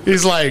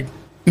 He's like,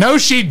 no,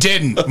 she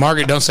didn't.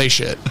 Margaret, don't say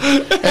shit.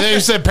 And then he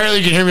said, apparently,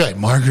 you can hear me like,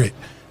 Margaret,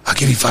 I'll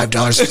give you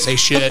 $5 to say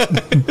shit.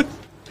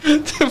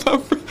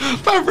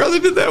 My brother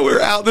did that. We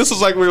were out. This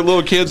was like we were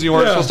little kids and you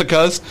weren't supposed to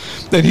cuss.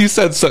 Then he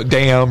said,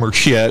 damn or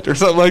shit or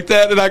something like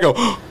that. And I go,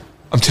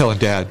 I'm telling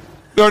Dad.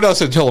 No, I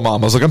said, tell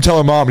Mom. I was like, I'm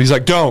telling Mom. And he's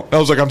like, don't. I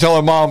was like, I'm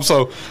telling Mom.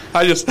 So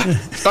I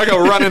go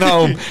running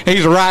home. And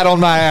he's right on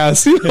my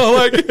ass. You know,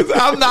 like,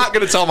 I'm not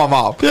going to tell my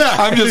mom. Yeah.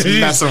 I'm just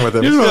messing with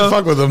him. You don't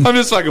fuck with him. I'm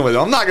just fucking with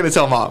him. I'm not going to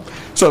tell Mom.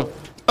 So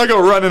I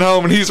go running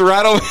home, and he's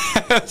right on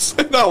my ass.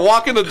 And I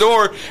walk in the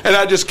door, and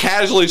I just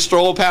casually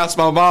stroll past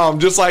my mom,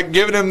 just like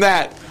giving him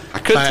that. I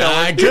could tell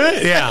him. I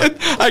could, yeah.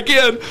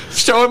 Again,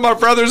 showing my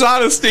brother's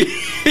honesty.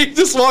 He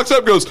just walks up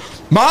and goes,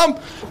 Mom,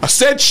 I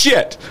said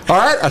shit. All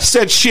right? I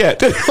said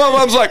shit. My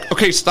mom's like,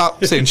 okay,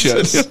 stop saying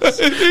shit.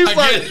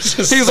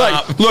 He's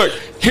like, look,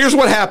 here's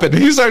what happened.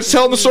 He starts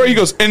telling the story. He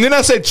goes, and then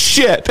I said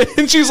shit.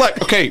 And she's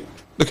like, okay,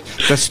 look,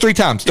 that's 3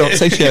 times. Don't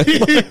say shit.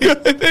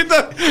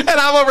 And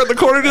I'm over in the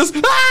corner just,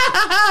 you told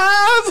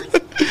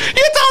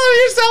him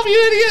yourself,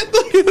 you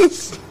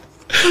idiot.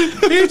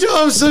 You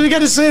told him, so you got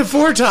to say it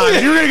 4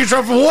 times. You were going to get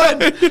trouble for what?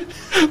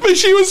 But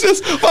she was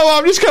just, my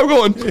mom just kept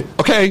going,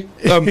 okay,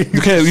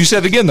 you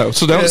said it again, though,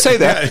 so don't say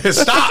that.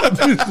 Stop.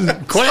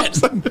 Quit.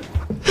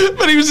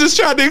 But he was just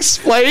trying to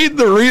explain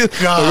the reason.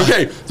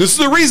 Okay, this is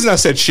the reason I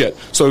said shit.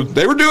 So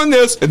they were doing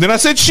this, and then I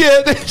said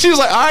shit. She was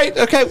like, all right,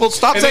 okay, well,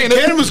 stop saying it.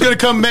 Ken was going to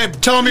come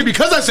telling me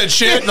because I said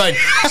shit, like,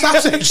 stop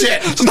saying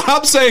shit.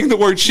 Stop saying the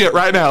word shit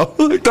right now.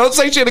 Don't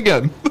say shit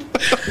again.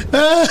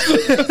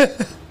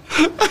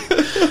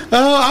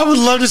 Oh, I would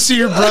love to see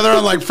your brother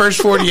on like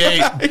First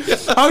 48.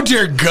 Oh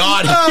dear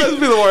God, that'd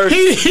be the worst.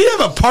 He'd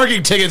have a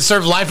parking ticket and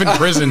serve life in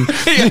prison.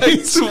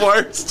 It's the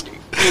worst.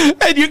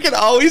 And you can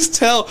always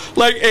tell,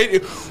 like,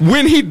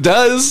 when he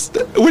does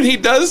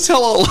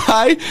tell a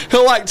lie,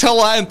 he'll like tell a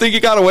lie and think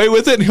he got away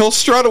with it, and he'll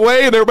strut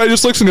away, and everybody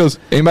just looks and goes,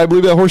 "Anybody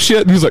believe that horse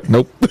shit?" And he's like,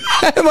 "Nope."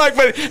 And like,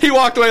 but he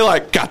walked away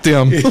like, "Got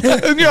them."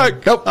 And you're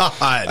like, "Nope."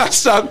 I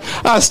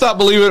stopped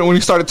believing it when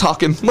he started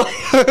talking.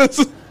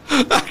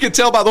 I could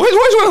tell by the way his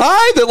voice went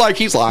high that like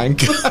he's lying.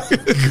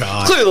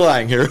 God. Clearly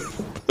lying here.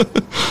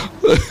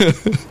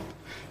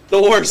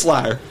 The worst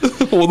liar.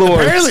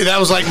 Apparently, that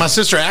was like my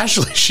sister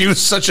Ashley. She was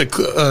such a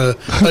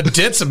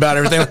ditz about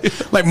everything.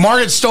 Like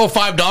Margaret stole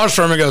 $5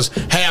 from her and goes,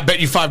 "Hey, I bet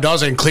you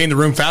 $5 I can clean the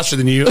room faster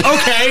than you."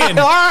 Okay, and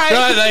all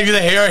right.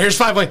 Here's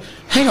 $5. Like,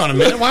 hang on a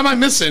minute, why am I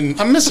missing?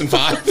 I'm missing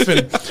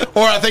 $5.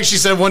 Or I think she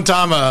said one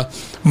time,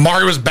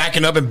 Margaret was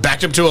backing up and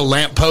backed up to a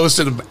lamppost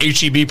at the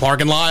HEB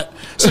parking lot.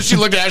 So she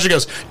looked at Ashley and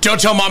goes, "Don't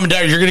tell Mom and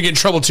Dad, you're going to get in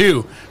trouble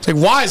too." It's like,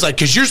 why? It's like,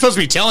 because you're supposed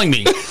to be telling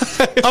me.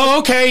 Oh,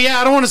 okay, yeah,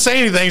 I don't want to say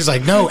anything. He's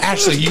like, no,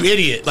 Ashley, you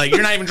idiot. Like,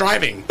 you're not even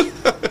driving.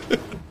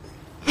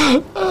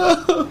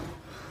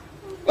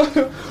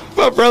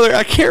 My brother,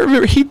 I can't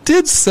remember. He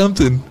did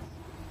something.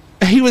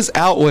 He was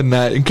out one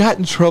night and got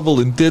in trouble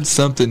and did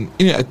something.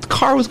 You know, the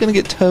car was going to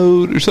get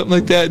towed or something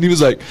like that. And he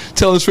was like,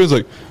 telling his friends,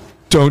 like,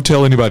 "Don't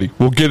tell anybody.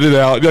 We'll get it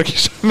out." Like,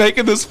 he's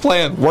making this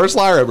plan. Worst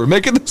liar ever.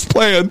 Making this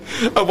plan.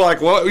 I'm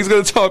like, well, he's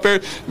going to tell my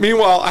parents.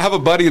 Meanwhile, I have a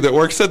buddy that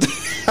works at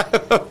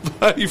a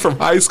buddy from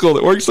high school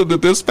that works at the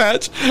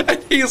dispatch.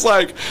 And he's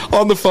like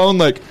on the phone,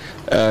 like,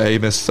 hey,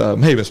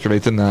 Mr.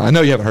 Nathan, I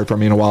know you haven't heard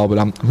from me in a while, but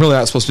I'm really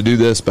not supposed to do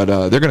this, but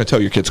they're going to tow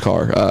your kid's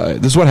car.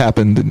 This is what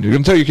happened, and you're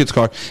going to tow your kid's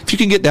car. If you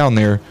can get down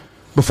there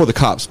before the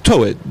cops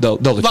tow it, they'll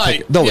let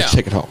you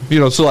take it home. You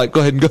know, so like,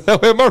 go ahead and go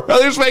that way. My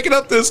brother's making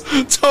up this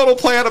total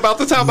plan about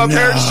the time my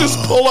parents just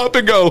pull up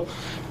and go,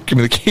 "Give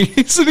me the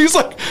keys." And he's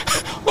like,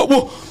 "Oh,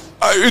 well,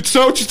 it's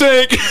not what you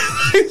think."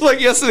 He's like,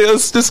 "Yes, it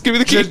is. Just give me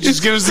the keys.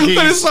 Just give us the keys."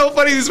 But it's so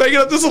funny. He's making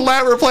up this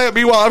elaborate plan.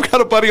 Meanwhile, I've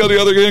got a buddy on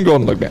the other end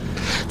going, "Look, man,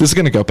 this is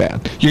going to go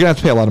bad. You're going to have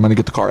to pay a lot of money to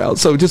get the car out.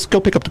 So just go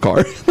pick up the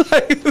car."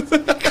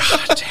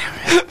 God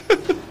damn it.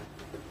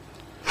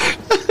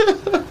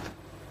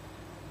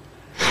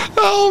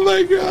 Oh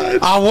my God!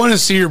 I want to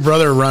see your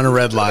brother run a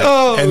red light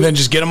and then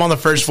just get him on the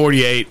First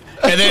 48,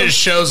 and then it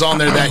shows on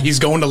there that he's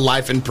going to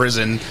life in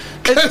prison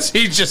because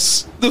he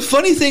just. The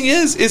funny thing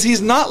is he's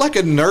not like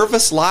a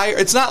nervous liar.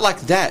 It's not like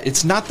that.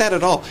 It's not that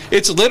at all.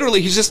 It's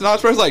literally he's just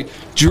not like. Like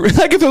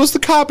if it was the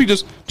cop, he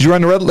just, "Did you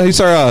run the red light? Hey,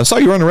 sir, saw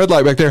you run the red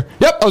light back there."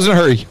 "Yep, I was in a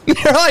hurry."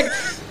 You're like,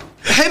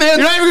 "Hey man,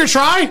 you're not even gonna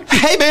try."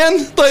 "Hey man,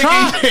 like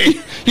try.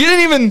 You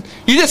didn't even.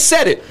 You just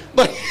said it."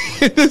 Like,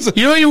 you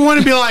don't even want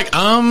to be like, did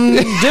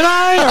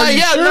I? Are you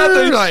sure?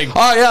 Nothing. Like,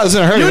 oh yeah, I was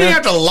in a hurry. You don't even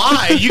have to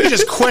lie. You can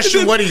just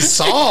question what he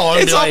saw.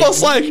 It's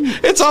almost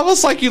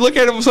like you look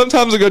at him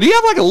sometimes and go, "Do you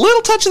have like a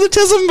little touch of the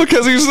tism?"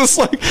 Because he's just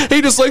like,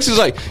 he just looks, he's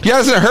like, "Yeah, I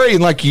was in a hurry,"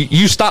 and like,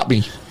 you stopped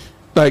me.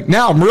 Like,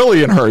 now I'm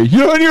really in a hurry. You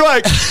know, and you're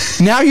like,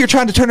 now you're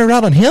trying to turn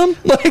around on him?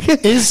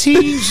 Like, is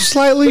he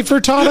slightly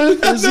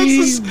frittata? Is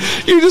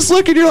he? You just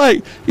look and you're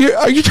like,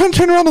 are you trying to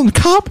turn around on the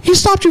cop? He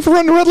stopped you for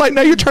running the red light.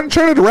 Now you're trying to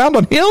turn it around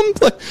on him?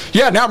 Like,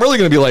 yeah, now I'm really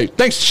going to be late.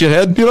 Thanks,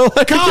 shithead. You know,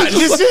 like, God,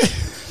 like,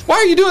 why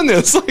are you doing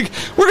this? Like,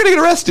 we're going to get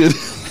arrested.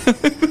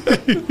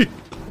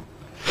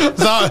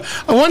 So,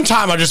 one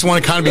time I just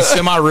want to kind of be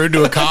semi-rude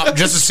to a cop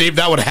just to see if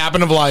that would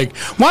happen, of like,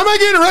 why am I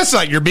getting arrested?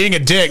 Like, you're being a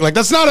dick. Like,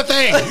 that's not a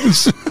thing.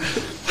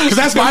 Because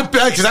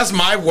that's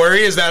my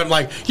worry, is that I'm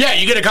like, yeah,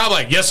 you get a cop,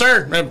 like, yes,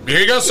 sir. Here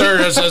you go, sir.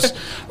 It's just,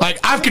 like,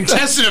 I've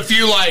contested a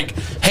few, like,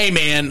 hey,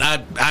 man,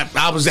 I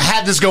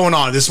had this going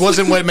on. This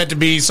wasn't what it meant to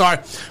be. Sorry.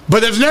 But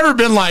there's never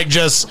been, like,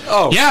 just,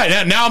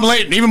 yeah, now I'm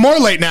late. Even more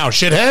late now,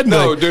 shithead.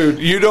 No, like, dude,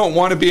 you don't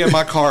want to be in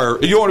my car.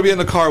 You don't want to be in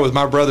the car with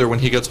my brother when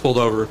he gets pulled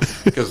over,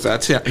 because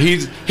that's him.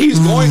 He's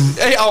going,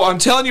 hey, I'm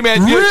telling you,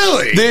 man.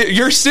 Really?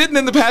 You're sitting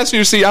in the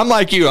passenger seat. I'm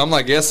like you. I'm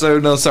like, yes,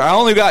 sir, no, sir. I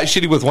only got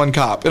shitty with one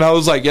cop. And I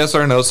was like, yes,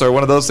 sir, no, sir.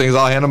 One of those things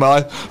I'll handle my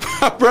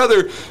life. My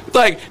brother,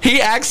 like,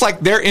 he acts like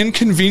they're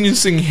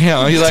inconveniencing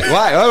him. He's like,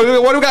 why?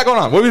 What do we got going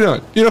on? What are we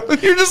doing? You know,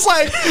 you're just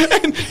like,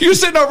 and you're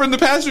sitting over in the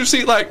passenger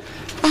seat like,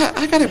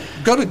 I gotta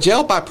go to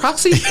jail by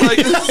proxy. Like,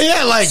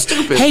 yeah, like,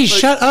 stupid. Hey, like,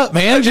 shut up,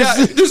 man.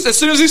 Just as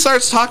soon as he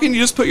starts talking,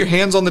 you just put your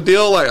hands on the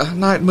deal, like, I'm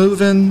not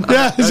moving.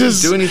 Yeah, I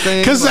didn't do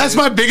anything. Because that's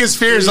my biggest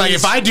fear, is like,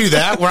 if I do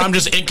that, where I'm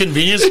just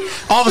inconvenienced,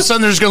 all of a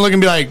sudden they're just gonna look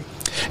and be like,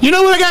 you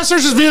know what? I gotta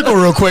search this vehicle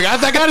real quick.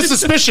 I got a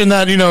suspicion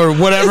that, you know, or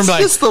whatever. It's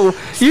like, just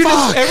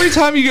every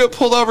time you get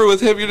pulled over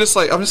with him, you're just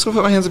like, I'm just gonna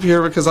put my hands up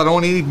here because I don't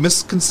want any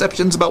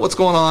misconceptions about what's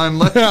going on.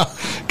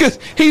 Because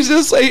he's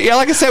just, yeah,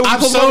 like I said, when I'm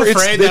pulled so over,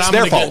 afraid it's that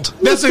their fault.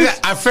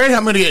 I'm afraid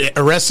I'm going to get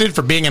arrested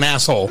for being an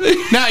asshole.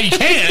 Now you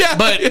can't, Yeah.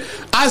 but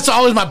it's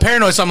always my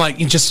paranoia. So I'm like,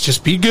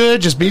 just be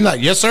good. Just be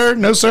like, yes sir,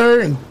 no sir,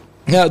 and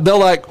yeah, they'll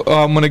like,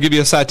 I'm going to give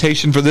you a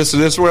citation for this or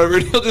this or whatever.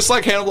 And he'll just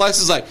like handle the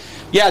license like,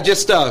 yeah,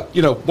 just,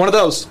 one of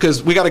those,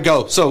 because we got to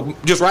go. So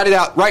just write it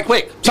out right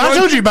quick. So I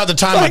told you about the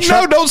time like,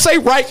 no, don't say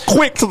right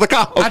quick to the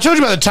cop. I told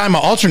you about the time my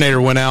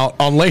alternator went out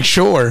on Lake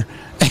Shore,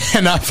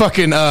 and I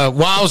fucking,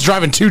 while I was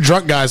driving two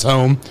drunk guys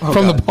home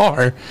from the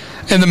bar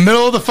in the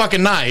middle of the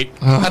fucking night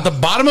at the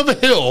bottom of a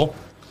hill.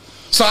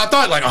 So I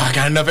thought, like, I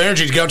got enough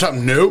energy to get on top.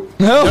 Nope.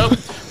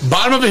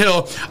 Bottom of a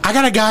hill. I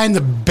got a guy in the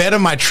bed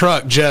of my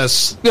truck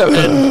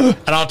and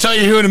I'll tell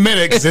you who in a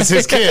minute, because it's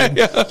his kid.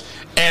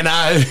 And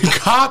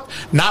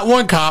not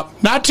one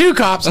cop, not two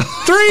cops,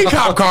 3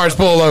 cop cars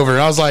pull over.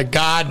 I was like,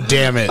 God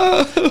damn it.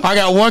 I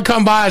got one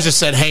come by. I just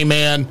said, hey,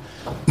 man,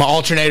 my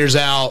alternator's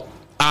out.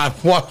 I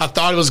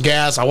thought it was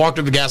gas. I walked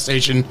to the gas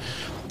station.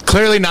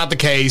 Clearly not the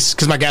case,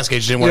 because my gas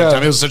gauge didn't work at the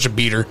time. It was such a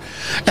beater.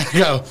 I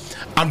go,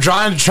 I'm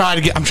trying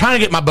to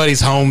get my buddies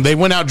home. They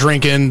went out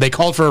drinking. They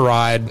called for a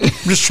ride. I'm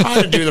just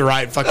trying to do the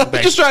right fucking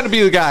thing. Just trying to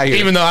be the guy here.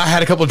 Even though I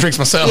had a couple of drinks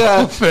myself.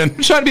 Yeah. And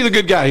I'm trying to be the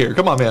good guy here.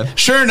 Come on, man.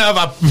 Sure enough,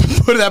 I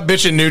put that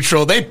bitch in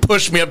neutral. They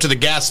pushed me up to the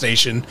gas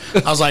station.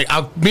 I was like,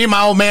 me and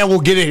my old man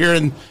will get it here,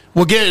 and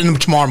we'll get it in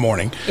tomorrow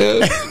morning.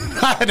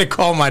 I had to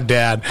call my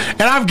dad,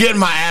 and I'm getting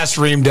my ass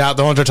reamed out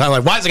the whole entire time.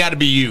 Like, why's it got to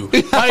be you?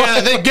 They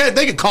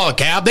could call a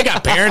cab. They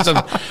got parents.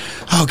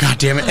 Oh, God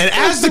damn it. And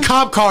as the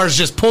cop cars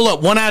just pull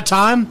up one at a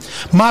time,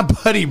 my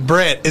buddy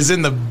Brett is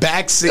in the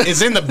back seat,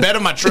 is in the bed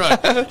of my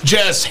truck,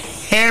 just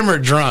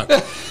hammered drunk.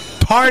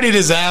 Partied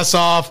his ass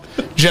off,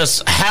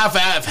 just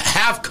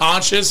half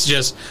conscious.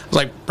 Just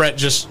like, Brett,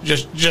 just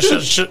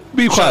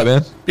be quiet,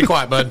 man. Be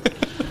quiet, bud.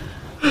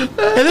 And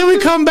then we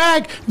come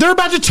back. They're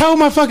about to tow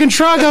my fucking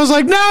truck. I was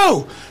like,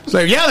 no. It's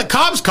like, yeah, the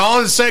cops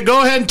called and said,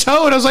 go ahead and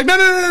tow it. I was like, no.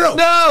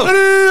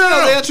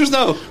 The answer's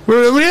no. We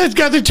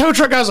got the tow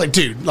truck. I was like,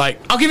 dude, like,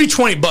 I'll give you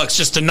 $20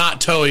 just to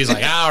not tow. He's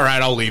like, all right,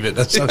 I'll leave it.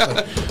 That's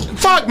like,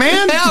 fuck,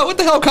 man. Yeah, what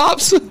the hell,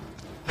 cops?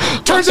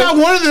 Turns out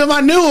one of them,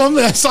 I knew him.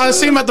 I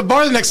see him at the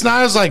bar the next night.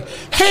 I was like,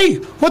 hey,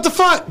 what the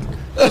fuck?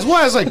 That's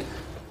why I was like,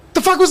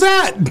 the fuck was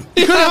that?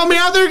 You couldn't help me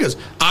out there? He goes,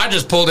 I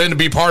just pulled in to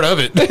be part of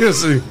it.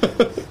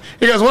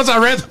 He goes, once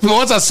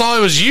I saw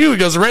it was you, he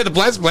goes, I read the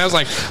license plate. I was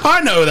like,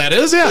 I know who that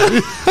is, yeah.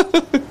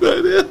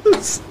 That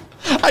is.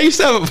 I used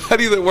to have a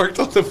buddy that worked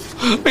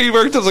he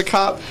worked as a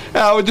cop, and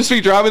I would just be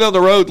driving down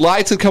the road,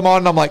 lights would come on,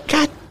 and I'm like,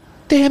 God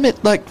damn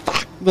it, like,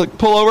 fuck. Like,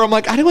 pull over. I'm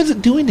like, I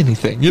wasn't doing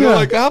anything. You know,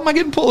 like, how am I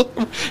getting pulled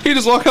over? He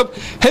just walk up,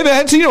 hey, man, I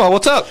hadn't seen you in a while.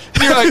 What's up?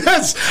 And you're like,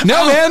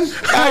 no, man,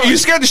 you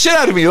scared the shit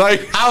out of me.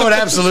 Like, I would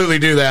absolutely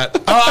do that.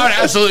 I would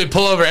absolutely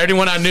pull over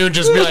anyone I knew and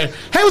just be like,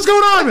 hey, what's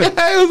going on?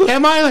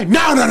 Am I like, no,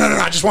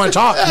 I just want to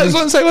talk. I just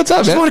want to say what's up,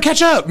 man. I just want to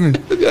catch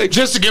up.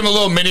 Just to give him a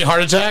little mini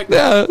heart attack.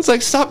 Yeah, it's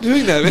like, stop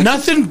doing that, man.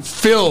 Nothing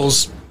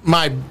fills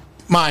my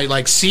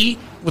like seat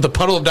with a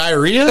puddle of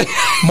diarrhea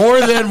more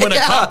than when a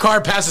cop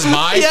car passes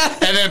by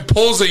and then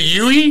pulls a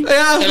Yui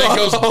and it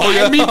goes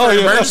by me for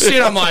emergency,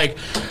 and I'm like,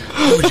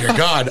 oh dear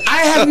God, I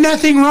have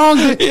nothing wrong.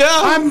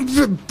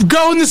 I'm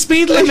going the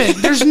speed limit.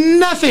 There's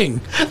nothing.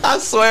 I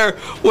swear,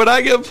 when I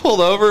get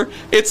pulled over,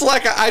 it's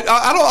like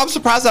I'm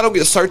surprised I don't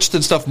get searched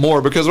and stuff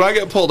more, because when I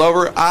get pulled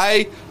over,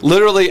 I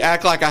literally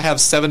act like I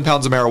have 7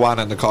 pounds of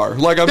marijuana in the car.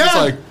 Like, I'm just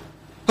like,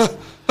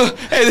 And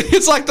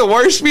it's like the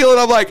worst feeling.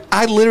 I'm like,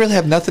 I literally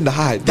have nothing to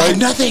hide. I have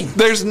nothing.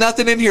 There's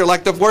nothing in here.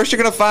 Like the worst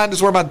you're gonna find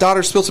is where my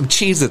daughter spilled some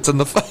Cheez-Its in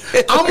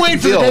the. I'm waiting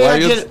for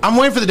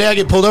the day I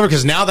get pulled over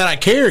because now that I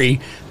carry,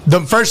 the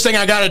first thing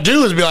I got to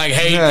do is be like,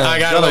 hey, I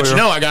got to let you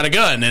know I got a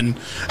gun, and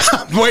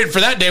I'm waiting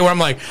for that day where I'm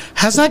like,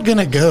 how's that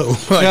gonna go?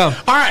 Like,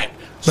 all right,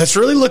 let's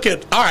really look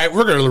at. All right,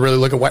 we're gonna really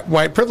look at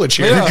white privilege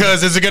here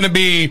because is it gonna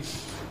be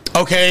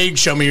okay?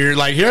 Show me your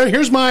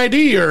here's my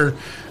ID, or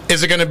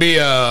is it gonna be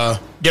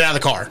get out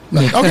of the car?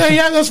 Like, okay,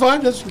 yeah, that's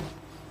fine. That's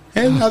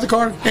hand out of the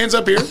car, hands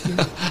up here.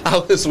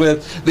 I was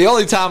with the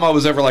only time I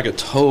was ever like a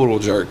total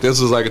jerk.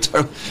 This was like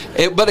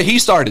but he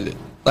started it.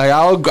 Like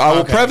I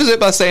will preface it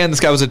by saying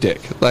this guy was a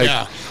dick. Like,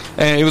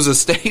 and he was a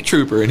state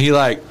trooper, and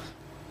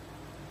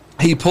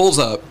he pulls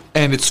up,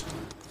 and it's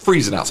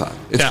freezing outside.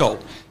 It's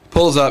cold.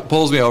 Pulls up,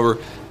 pulls me over.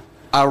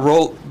 I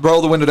roll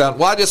the window down.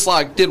 Well, I just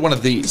like did one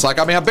of these. Like,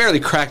 I mean, I barely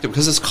cracked it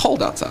because it's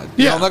cold outside.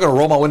 You know, I'm not going to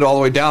roll my window all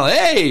the way down.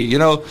 Hey, you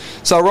know.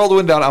 So I roll the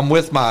window down. I'm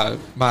with an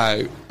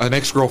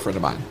ex-girlfriend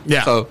of mine.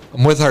 Yeah. So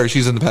I'm with her.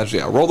 She's in the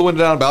passenger. I roll the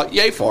window down about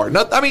yay far.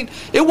 I mean,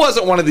 it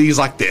wasn't one of these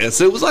like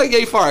this. It was like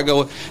yay far.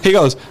 He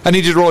goes, I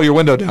need you to roll your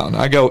window down.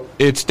 I go,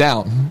 it's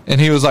down.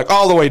 And he was like,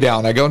 all the way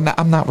down. I go, no,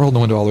 I'm not rolling the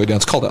window all the way down.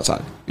 It's cold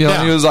outside. You know,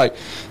 and he was like,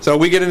 so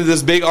we get into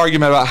this big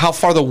argument about how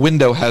far the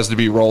window has to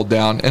be rolled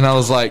down. And I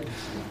was like,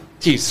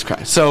 Jesus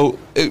Christ. So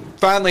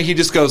finally he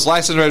just goes,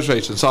 license and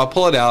registration. So I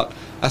pull it out.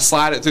 I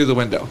slide it through the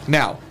window.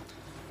 Now,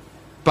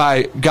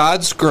 by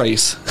God's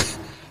grace,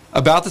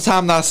 about the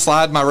time that I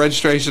slide my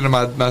registration and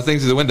my thing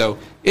through the window,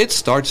 it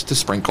starts to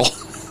sprinkle.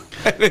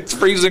 And it's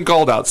freezing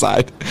cold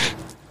outside.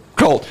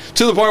 Cold.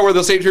 To the point where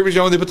the state troopers,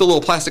 they put the little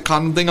plastic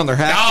condom thing on their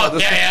hat. Oh,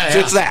 yeah.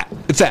 It's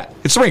that.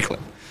 It's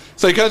sprinkling.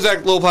 So he comes back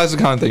with a little plastic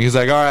condom thing. He's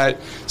like, all right.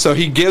 So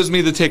he gives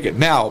me the ticket.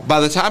 Now, by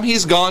the time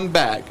he's gone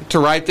back to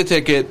write the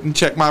ticket and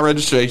check my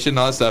registration and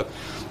all that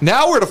stuff,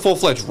 now we're at a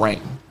full-fledged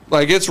rain.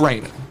 Like, it's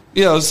raining.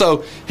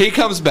 So he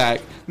comes back.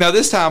 Now,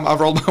 this time,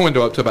 I've rolled my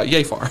window up to about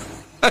yay far.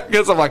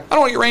 Because I'm like, I don't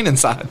want your rain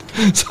inside.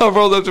 So I've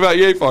rolled up to about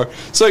yay far.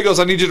 So he goes,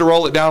 I need you to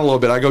roll it down a little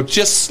bit. I go,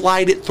 just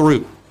slide it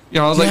through.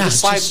 I was like,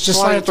 just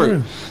slide it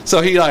through.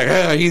 So he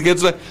he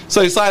gets it.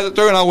 So he slides it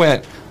through, and I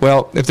went,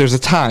 well, if there's a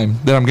time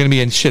that I'm going to be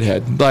in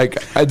shithead,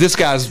 like this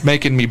guy's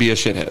making me be a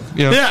shithead.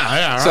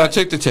 So I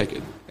took the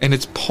ticket, and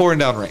it's pouring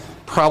down rain,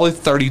 probably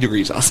 30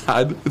 degrees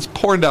outside. It's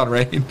pouring down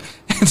rain,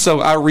 and so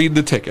I read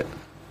the ticket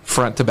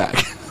front to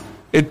back.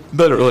 It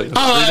literally.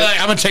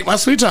 I'm going to take my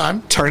sweet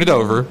time. Turn it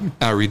over.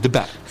 I read the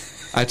back.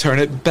 I turn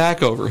it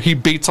back over. He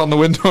beats on the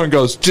window and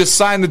goes, just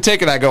sign the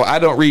ticket. I go, I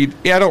don't read.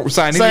 I don't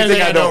sign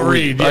anything I don't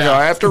read. I go,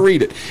 I have to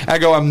read it. I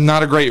go, I'm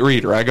not a great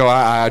reader. I go,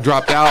 I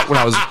dropped out when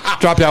I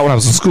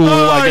was in school.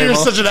 You're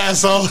such an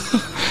asshole.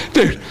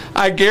 Dude,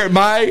 I guarantee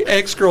my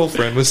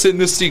ex-girlfriend was sitting in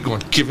this seat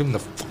going, give him the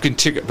fucking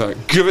ticket back.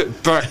 Give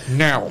it back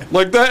now.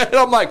 Like that. And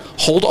I'm like,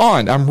 hold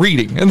on, I'm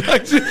reading. And I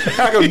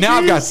go, now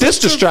I've got this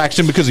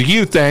distraction because of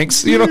you,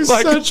 thanks. You're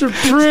such a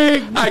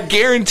prick. I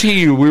guarantee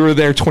you we were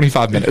there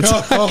 25 minutes.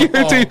 I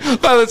guarantee you.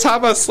 By the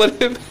time I slid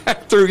him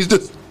back through, he's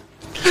just.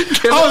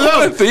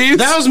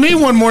 That was me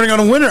one morning on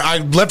a winter. I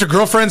left a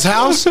girlfriend's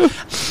house.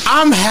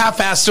 I'm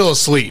half-assed still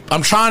asleep.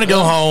 I'm trying to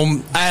go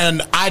home,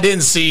 and I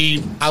didn't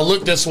see. I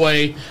looked this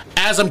way.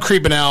 As I'm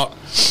creeping out,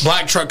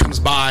 black truck comes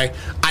by.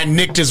 I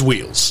nicked his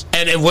wheels,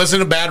 and it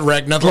wasn't a bad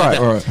wreck, nothing like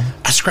that. Right.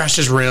 I scratched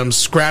his rims,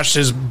 scratched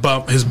his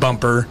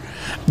bumper.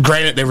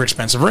 Granted, they were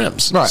expensive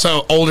rims. Right.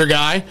 So, older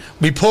guy.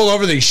 We pull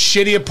over these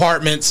shitty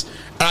apartments,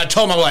 and I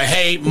told him, I'm like,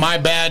 hey, my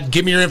bad.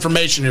 Give me your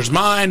information. Here's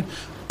mine.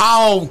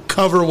 I'll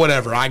cover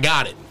whatever. I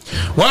got it.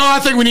 Well, I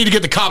think we need to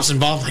get the cops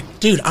involved. Like,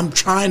 dude, I'm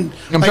trying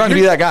to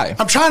be that guy.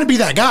 I'm trying to be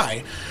that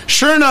guy.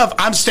 Sure enough,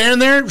 I'm standing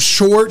there,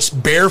 shorts,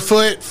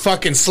 barefoot,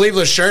 fucking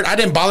sleeveless shirt. I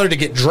didn't bother to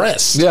get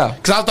dressed. Yeah.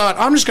 Because I thought,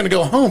 I'm just going to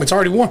go home. It's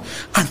already warm.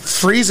 I'm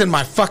freezing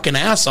my fucking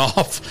ass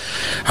off.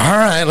 All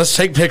right, let's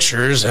take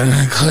pictures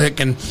and click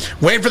and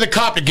waiting for the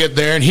cop to get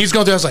there. And he's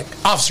going through. I was like,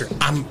 officer,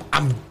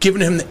 I'm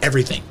giving him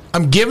everything.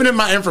 I'm giving him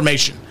my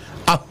information.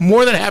 I'm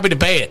more than happy to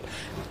pay it.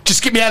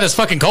 Just get me out of this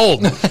fucking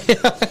cold.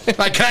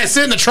 Like, can I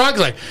sit in the truck?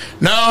 Like,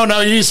 no,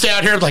 you need to stay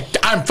out here. Like,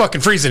 I'm fucking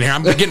freezing here.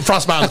 I'm getting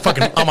frostbite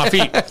on my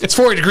feet. It's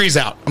 40 degrees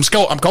out. I'm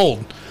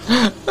cold.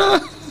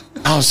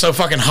 I was so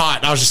fucking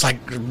hot. I was just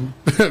like,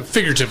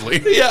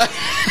 figuratively. Yeah.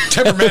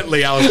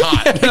 Temperamentally, I was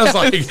hot. And I was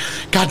like,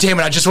 God damn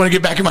it, I just want to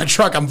get back in my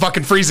truck. I'm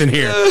fucking freezing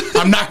here.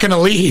 I'm not going to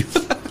leave.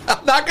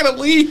 I'm not going to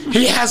leave.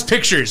 He has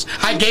pictures.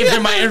 I gave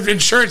him my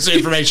insurance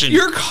information.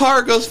 Your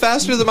car goes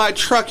faster than my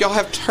truck. Y'all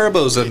have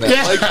turbos in there.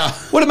 Yeah. Like,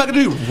 what am I going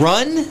to do,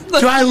 run?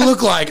 Do I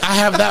look like I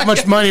have that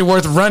much money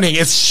worth running?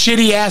 It's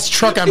shitty-ass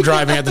truck I'm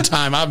driving at the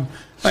time. I'm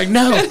like,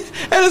 no.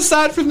 And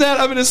aside from that,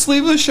 I'm in a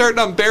sleeveless shirt and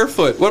I'm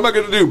barefoot. What am I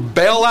going to do,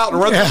 bail out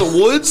and run through the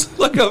woods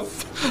like a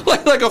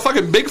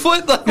fucking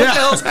Bigfoot? Like, what the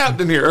hell's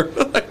happening here?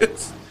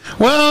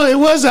 Well, it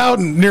was out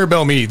near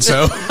Belmead,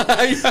 so...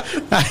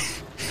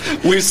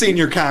 We've seen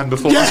your kind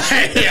before.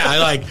 Yeah,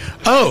 like,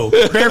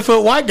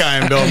 barefoot white guy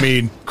in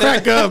Belmead.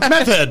 Crack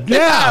meth head.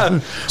 Yeah.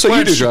 So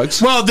you do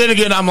drugs. Well, then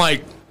again, I'm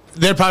like,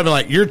 they're probably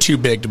like, you're too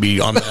big to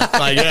be on meth.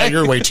 Like, yeah,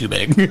 you're way too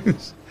big.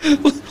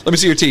 Let me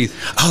see your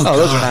teeth. Oh,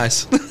 those are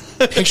nice.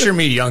 Picture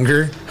me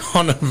younger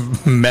on a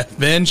meth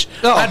bench.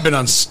 Oh. I'd been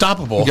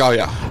unstoppable. Oh,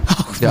 yeah.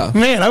 Yeah.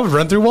 Man, I would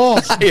run through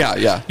walls.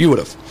 Yeah. You would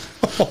have.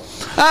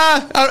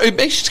 It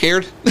makes you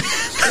scared.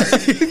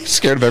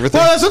 Scared of everything.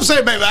 Well, that's what I'm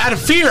saying, babe. Out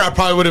of fear, I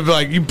probably would have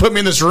like you put me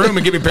in this room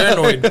and get me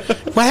paranoid.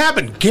 What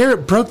happened?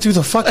 Garrett broke through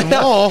the fucking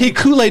wall. He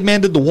Kool-Aid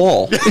Man-did the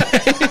wall.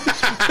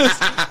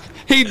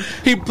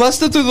 He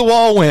busted through the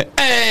wall, went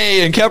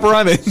hey, and kept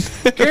running.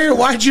 Garrett,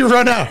 why'd you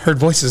run out? Heard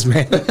voices,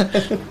 man.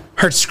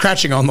 Heard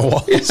scratching on the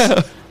walls.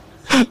 Yeah.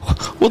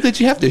 Well, did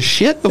you have to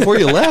shit before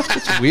you left?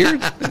 That's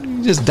weird.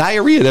 Just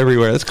diarrhea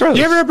everywhere. That's gross.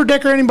 You ever upper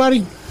decker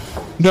anybody?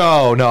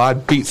 No,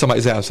 I'd beat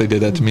somebody's ass. They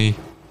did that to me.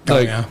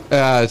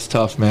 It's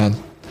tough, man.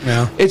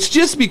 Yeah. It's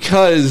just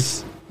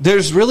because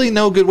there's really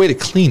no good way to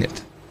clean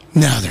it.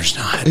 No, there's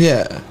not.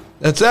 Yeah.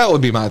 That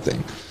would be my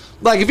thing.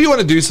 Like, if you want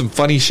to do some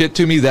funny shit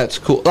to me, that's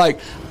cool. Like,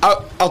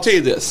 I'll tell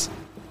you this.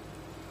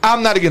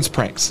 I'm not against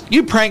pranks.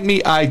 You prank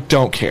me, I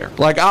don't care.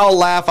 Like, I'll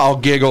laugh, I'll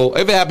giggle.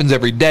 If it happens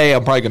every day,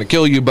 I'm probably going to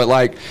kill you. But,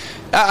 like,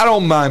 I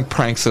don't mind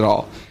pranks at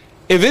all.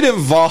 If it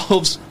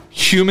involves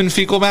human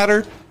fecal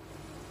matter,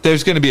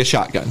 there's going to be a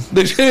shotgun.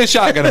 There's going to be a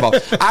shotgun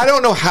involved. I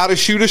don't know how to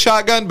shoot a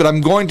shotgun, but I'm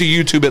going to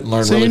YouTube it and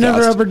learn really fast. So you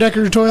never upper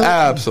decker your toilet?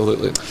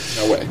 Absolutely.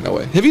 No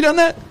way. Have you done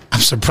that? I'm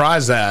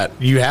surprised that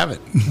you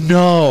haven't.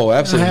 No,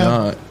 absolutely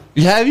not.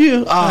 Have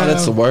you? Oh,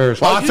 that's the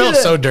worst. Well, I felt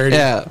so dirty.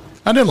 Yeah.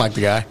 I didn't like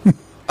the guy.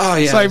 Oh,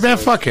 yeah. It's like, man,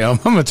 fuck him.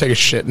 I'm going to take a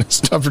shit in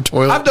his upper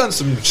toilet. I've done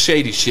some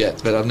shady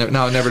shit, but I've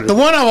never. The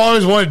one I've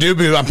always wanted to do,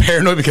 because I'm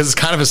paranoid because it's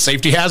kind of a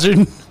safety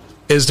hazard,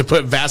 is to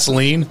put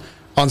Vaseline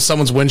on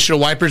someone's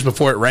windshield wipers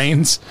before it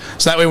rains.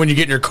 So that way when you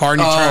get in your car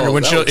and you turn on your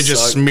windshield, it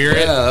just smear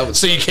it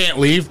so you can't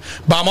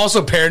leave. But I'm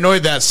also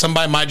paranoid that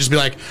somebody might just be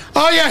like,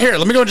 oh, yeah, here,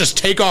 let me go and just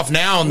take off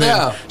now and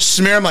then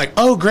smear them like,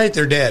 oh, great,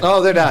 they're dead.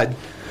 Oh, they died.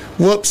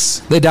 Whoops.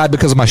 They died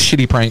because of my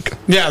shitty prank.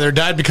 Yeah, they're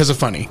died because of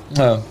funny.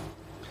 Oh.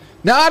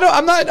 No,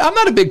 I'm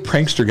not a big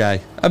prankster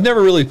guy. I've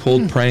never really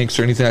pulled pranks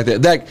or anything like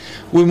that. Like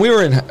when we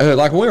were in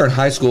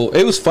high school,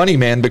 it was funny,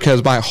 man,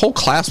 because my whole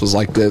class was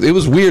like this. It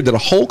was weird that a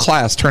whole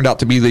class turned out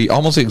to be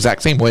almost the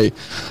exact same way.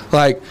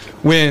 Like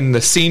when the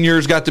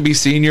seniors got to be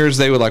seniors,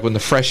 they would when the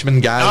freshman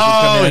guys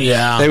would come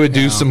in, they would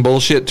do some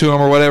bullshit to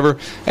them or whatever.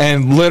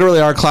 And literally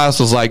our class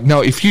was like,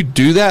 no, if you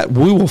do that,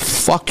 we will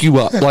fuck you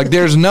up. Like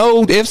there's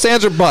no ifs,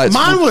 ands, or buts.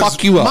 We'll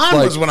fuck you up.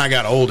 Mine was when I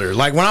got older.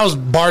 Like when I was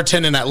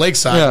bartending at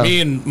Lakeside,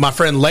 me and my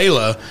friend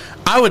Layla,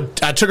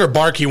 I took her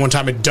bar key one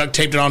time and duct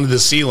taped it onto the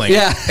ceiling.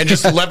 Yeah. And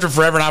just left her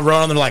forever. And I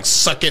wrote on there like,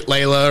 suck it,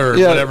 Layla, or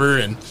whatever.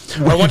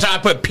 Or one time I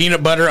put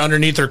peanut butter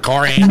underneath her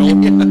car handle.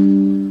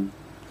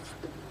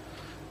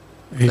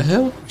 The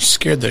hell? You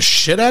scared the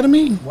shit out of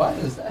me? Why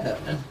is that?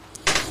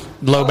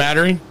 Low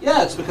battery?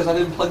 Yeah, it's because I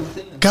didn't plug the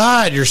thing in.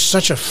 God, you're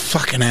such a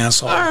fucking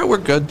asshole. All right, we're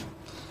good.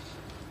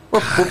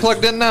 We're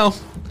plugged in now.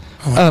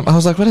 I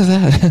was like, what is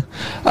that?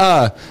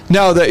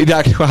 No,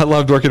 I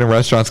loved working in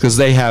restaurants because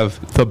they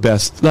have the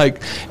best,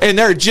 and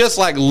they're just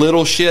like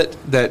little shit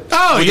that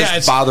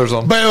just bothers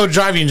them. But it'll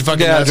drive you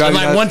fucking nuts.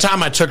 Like one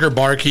time I took her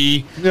bar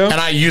key and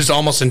I used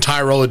almost an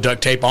entire roll of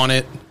duct tape on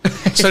it.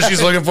 So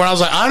she's looking for it. I was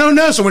like, I don't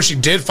know. So when she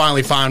did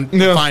finally find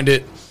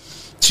it,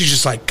 she's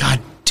just like, God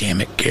damn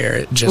it,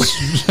 Garrett. Just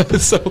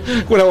so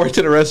when I worked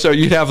in a restaurant,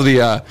 you'd have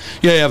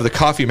the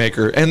coffee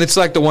maker, and it's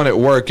like the one at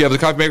work. You have the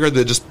coffee maker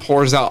that just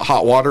pours out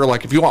hot water.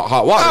 Like if you want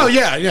hot water,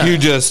 you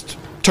just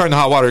turn the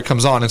hot water, it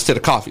comes on instead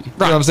of coffee. Right. You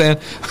know what I'm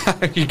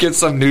saying? You get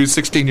some new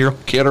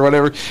 16-year-old kid or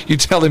whatever, you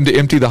tell him to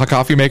empty the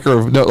coffee maker,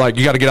 or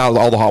you got to get out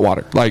all the hot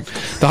water. Like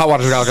the hot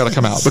water's got to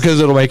come out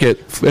because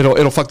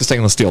it'll fuck the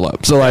stainless steel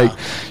up. So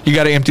you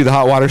got to empty the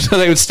hot water. So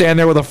they would stand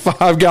there with a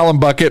 5-gallon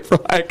bucket for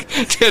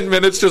 10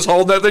 minutes, just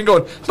holding that thing,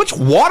 going, how much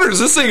water does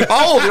this thing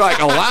hold? You're like,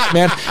 a lot,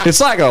 man. It's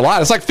like a lot.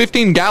 It's like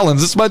 15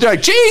 gallons. This much. You're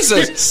like,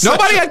 Jesus,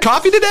 nobody had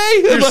coffee today?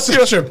 You're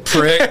such a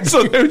prick.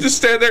 So they would just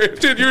stand there,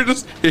 dude. You're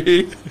just.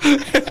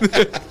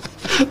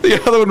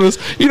 The other one was,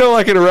 we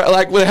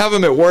have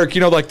them at work,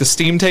 like the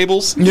steam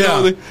tables.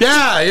 Yeah.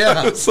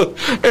 So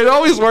it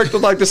always worked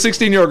with the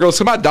 16-year-old girls.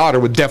 So my daughter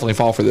would definitely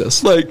fall for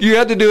this. You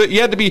had to do it.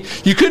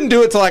 You couldn't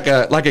do it to like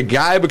a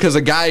guy, because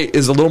a guy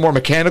is a little more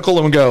mechanical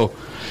and would go,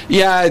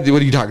 yeah,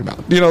 what are you talking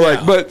about?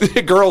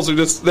 But girls are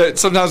just,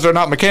 sometimes they're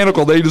not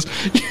mechanical. They just,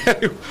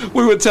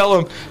 we would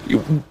tell them,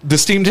 the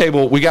steam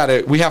table, we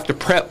have to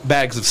prep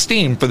bags of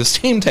steam for the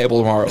steam table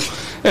tomorrow.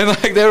 And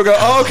they would go,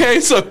 oh, okay.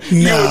 So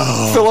you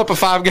would fill up a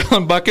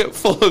 5-gallon bucket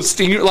full of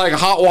steam,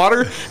 hot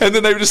water. And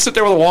then they would just sit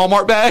there with a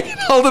Walmart bag,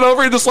 hold it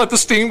over and just let the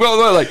steam go.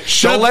 They're like,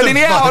 don't let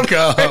any out.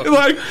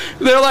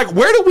 They're like,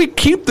 where do we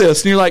keep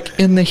this? And you're like,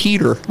 in the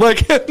heater.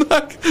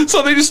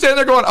 So they just stand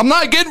there going, I'm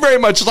not getting very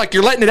much. It's like,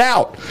 you're letting it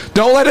out.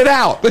 Don't let it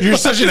out. You're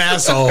such an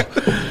asshole.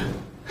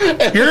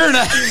 You're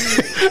not.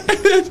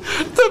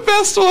 The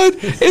best one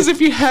is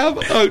if you have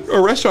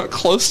a restaurant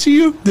close to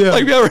you. Yeah.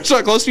 Like if you have a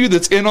restaurant close to you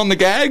that's in on the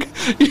gag,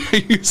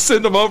 you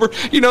send them over.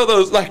 You know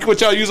those like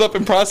what y'all use up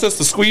in process,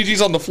 the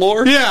squeegees on the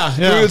floor. Yeah,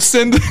 yeah. We would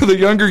send the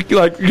younger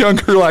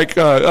like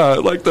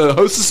the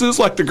hostesses,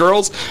 like the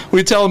girls.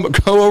 We tell them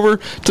go over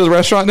to the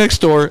restaurant next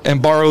door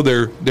and borrow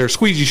their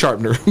squeegee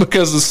sharpener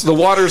because the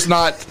water's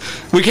not.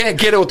 We can't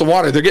get it with the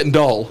water. They're getting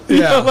dull. Yeah.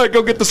 You know, like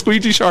go get the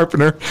squeegee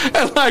sharpener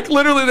and like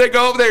literally they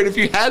go over there and if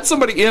you had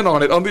somebody in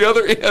on it on the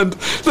other end,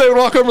 they would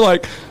walk over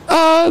like,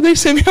 they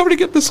sent me over to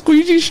get the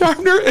squeegee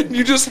sharpener, and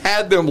you just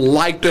had them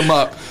light them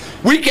up.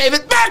 We gave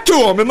it back to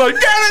them, and like,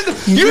 damn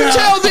it, you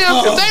tell them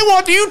if they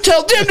want to, you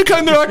tell them to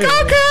come. They're like,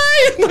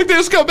 okay, and like they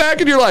just go back,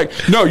 and you're like,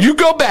 no, you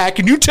go back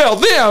and you tell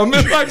them,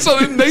 and like so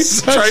then they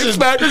trace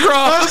back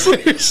across. I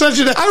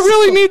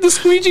really need the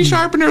squeegee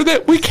sharpener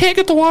that we can't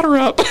get the water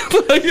up.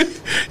 Like,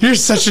 you're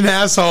such an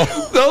asshole.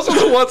 Those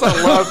are the ones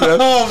I love, man.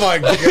 Oh my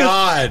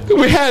god.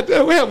 We had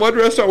one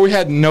restaurant. We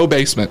had no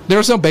basement. There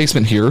was no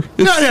basement here.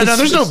 No,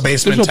 there's no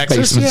basement in Texas.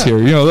 Basements here.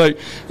 You know, like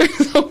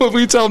when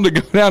we tell them to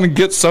go down and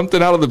get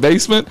something out of the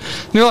basement,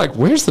 and you're like,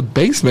 "Where's the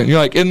basement?" You're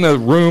like in the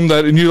room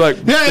that, and you're like,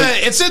 "Yeah,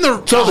 it's in the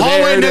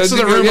hallway next to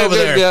the room over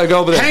there." Yeah, go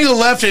over there. Hang to the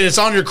left, and it's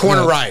on your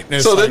corner right.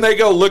 So then they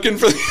go looking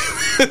for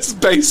this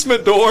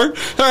basement door.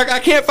 They're like, "I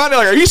can't find it."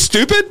 Like, are you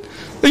stupid?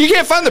 You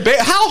can't find the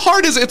how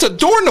hard is it? It's a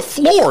door in the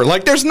floor.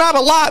 Like, there's not a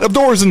lot of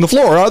doors in the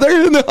floor, are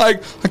there? And they're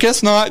like, I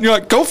guess not. And you're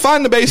like, go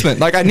find the basement.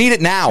 Like, I need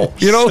it now.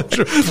 You know?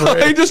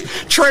 They just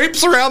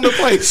traipse around the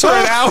place for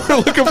an hour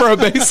looking for a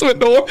basement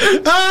door.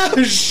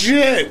 Oh,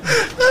 shit.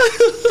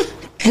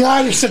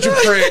 God, you're such a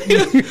prick.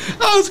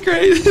 That was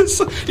great.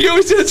 You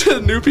always did it to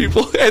the new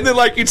people. And then,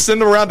 like, you'd send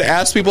them around to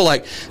ask people,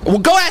 like, well,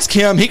 go ask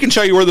him. He can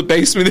show you where the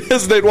basement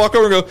is. And they'd walk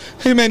over and go,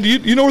 hey, man, do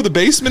you know where the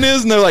basement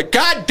is? And they're like,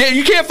 God damn,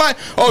 you can't find.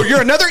 Oh, you're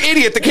another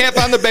idiot that can't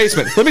find the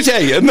basement. Let me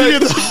tell you. And you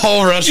get the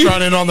whole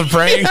restaurant in on the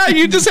prank. Yeah,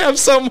 you just have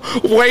some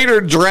waiter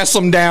dress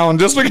them down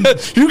just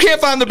because you can't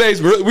find the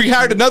basement. We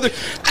hired another.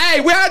 Hey,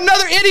 we hired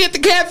another idiot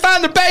that can't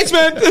find the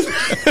basement.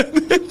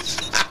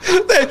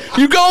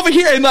 You go over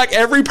here and, like,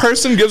 every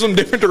person gives them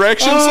different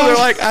directions, so they're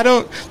like,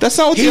 that's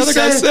not what the other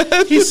guy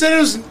said. He said it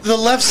was the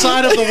left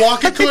side of the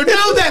walk-in cooler.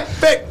 No,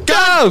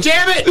 God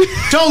damn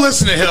it. Don't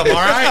listen to him, all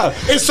right?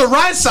 It's the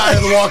right side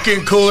of the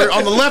walk-in cooler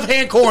on the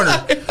left-hand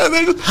corner.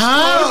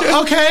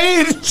 Huh?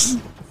 Okay.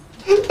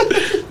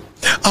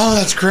 Oh,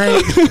 that's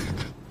great.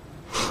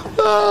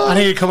 I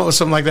need to come up with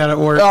something like that at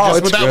work.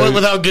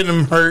 Without getting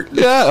them hurt.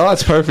 Yeah,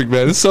 that's perfect,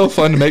 man. It's so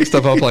fun to make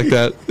stuff up like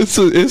that. It's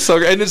so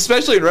great. And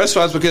especially in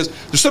restaurants because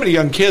there's so many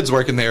young kids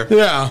working there.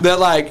 Yeah. That,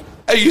 like,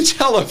 you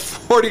tell a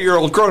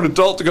 40-year-old grown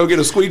adult to go get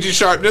a squeegee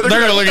sharpener, they're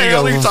going to look at you.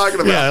 What are you talking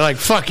about? Yeah, like,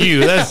 fuck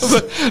you.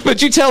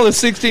 But you tell a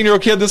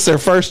 16-year-old kid this is their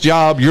first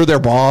job, you're their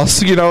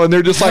boss, you know, and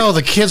they're just like, oh,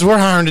 the kids we're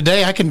hiring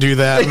today, I can do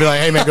that. I'd be like,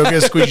 hey, man, go get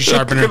a squeegee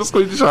sharpener.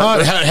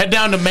 Head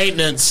down to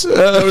maintenance,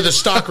 go to the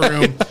stock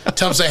room,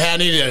 tell them, say, hey, I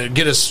need to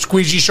get a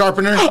squeegee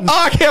sharpener. Oh,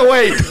 I can't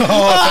wait.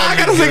 I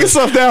got to think of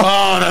stuff now.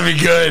 Oh, that'd be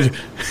good.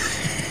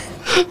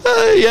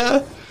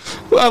 Yeah.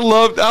 I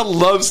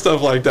love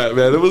stuff like that,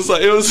 man. It was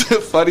the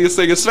funniest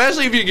thing,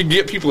 especially if you can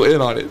get people in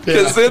on it.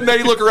 Because then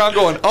they look around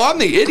going, oh, I'm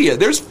the idiot.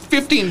 There's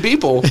 15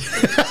 people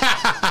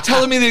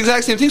telling me the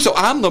exact same thing. So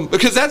I'm the,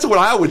 because that's what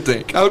I would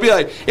think. I would be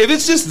like, if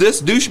it's just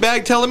this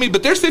douchebag telling me,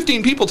 but there's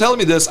 15 people telling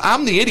me this,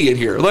 I'm the idiot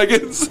here. Like,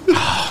 it's,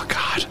 oh,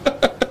 God.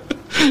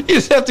 You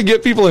just have to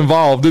get people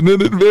involved, and then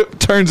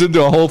it turns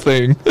into a whole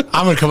thing.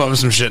 I'm going to come up with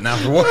some shit now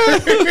for work.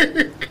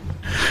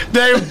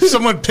 If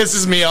someone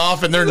pisses me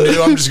off and they're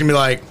new, I'm just going to be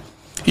like,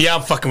 yeah,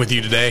 I'm fucking with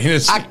you today.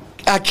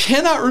 I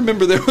cannot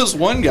remember. There was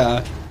one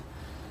guy.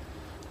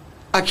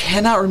 I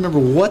cannot remember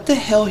what the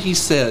hell he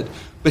said,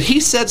 but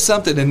he said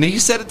something, and he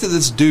said it to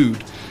this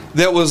dude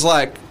that was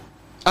like,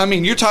 I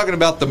mean, you're talking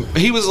about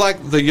he was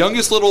like the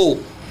youngest little,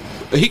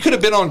 he could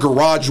have been on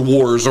Garage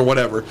Wars or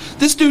whatever.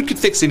 This dude could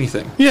fix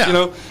anything. Yeah. You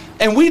know?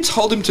 And we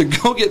told him to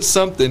go get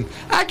something.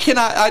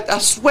 I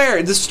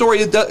swear, this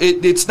story,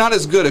 it's not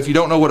as good if you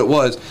don't know what it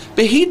was.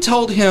 But he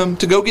told him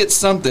to go get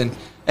something,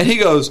 and he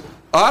goes,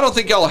 oh, I don't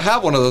think y'all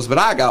have one of those, but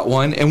I got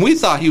one. And we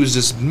thought he was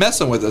just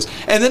messing with us.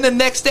 And then the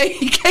next day,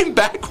 he came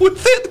back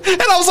with it.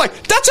 And I was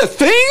like, that's a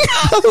thing?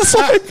 I was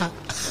like,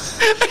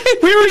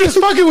 we were just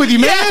fucking with you,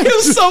 man. Yeah, it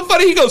was so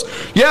funny. He goes,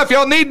 yeah, if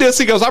y'all need this,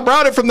 he goes, I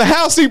brought it from the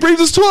house. And he brings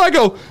us to it. I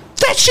go,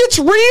 that shit's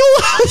real?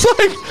 I was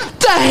like,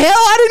 the hell?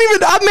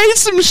 I made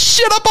some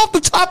shit up off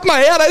the top of my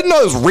head. I didn't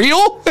know it was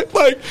real.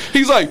 Like,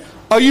 he's like,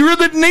 oh, you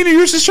really didn't need it? You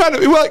were just trying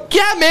to... We're like,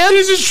 yeah, man.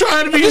 He's just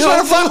trying to be helpful.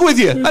 Trying to fuck with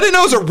you. I didn't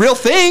know it was a real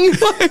thing.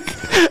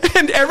 Like,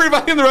 and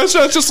everybody in the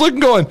restaurant's just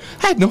looking going,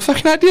 I had no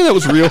fucking idea that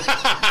was real.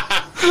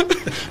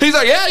 He's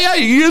like, yeah,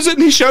 you use it.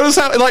 And he showed us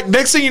how... Like,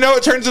 next thing you know,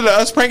 it turns into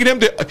us pranking him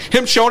to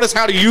him showing us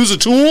how to use a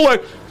tool.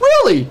 Like,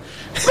 really?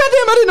 Goddamn,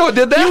 I didn't know it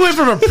did that. You went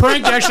from a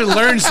prank to actually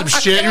learn some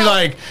shit. You're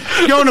like,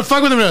 you want to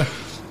fuck with him?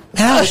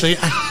 Actually,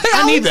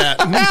 I need that.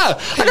 Yeah,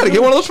 I got to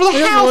get one of those for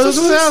the house. This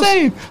is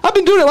insane. I've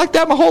been doing it like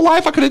that my whole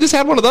life. I could have just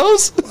had one of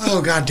those.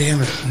 Oh, God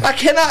damn it. I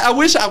cannot. I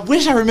wish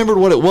I remembered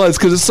what it was,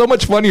 because it's so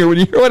much funnier when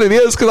you hear what it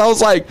is, because I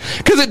was like,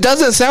 because it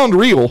doesn't sound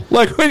real.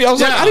 Like, when I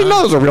was like, I didn't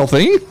know it was a real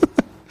thing.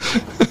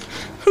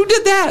 Who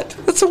did that?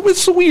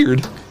 It's so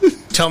weird.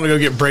 Tell them to go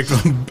get brake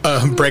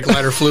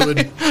lighter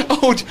fluid.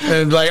 Oh,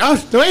 and like, oh,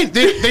 wait,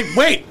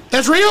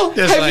 that's real?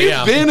 It's have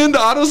you been into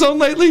AutoZone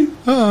lately?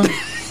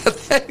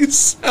 They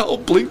sell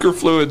blinker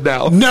fluid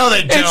now. No,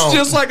 they don't. It's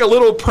just like a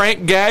little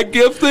prank gag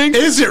gift thing.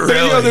 Is it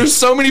really? But, there's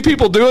so many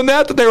people doing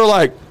that they were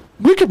like,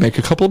 we could make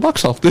a couple of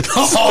bucks off this.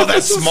 Oh,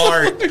 that's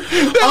smart.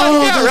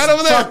 Yeah, right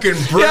over there. Fucking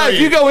brilliant. Yeah, if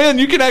you go in,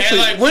 you can actually.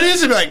 And like, what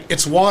is it? Like,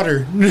 it's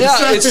water.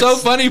 Yeah, it's so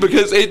funny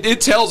because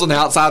it tells on the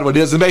outside what it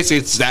is, and basically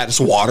it's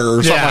water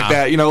or something like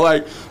that.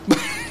 Like.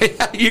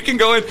 You can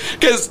go in,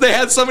 because they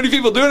had so many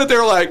people doing it. They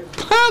were like,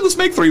 let's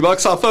make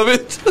 $3 off of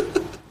it.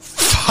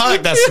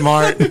 Fuck, that's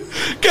smart.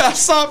 God, I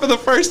saw it for the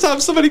first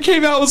time. Somebody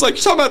came out and was like,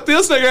 you talking about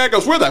this? And the guy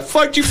goes, where the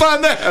fuck did you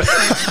find that? I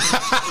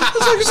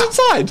was like, it's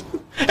inside.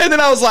 And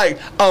then I was like,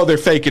 oh, they're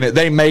faking it.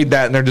 They made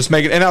that and they're just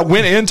making it. And I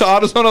went into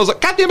AutoZone. I was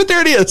like, God damn it,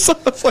 there it is. I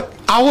was like,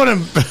 I want to.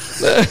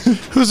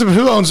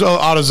 Who owns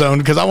AutoZone?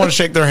 Because I want to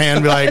shake their hand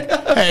and be like,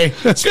 hey,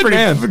 that's good pretty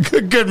man.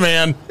 Good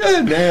man.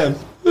 Good man.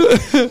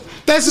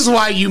 This is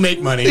why you make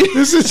money.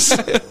 This is.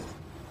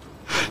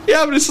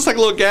 Yeah, but it's just like a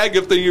little gag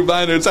gift thing you're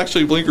buying. It's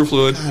actually blinker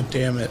fluid. God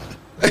damn it.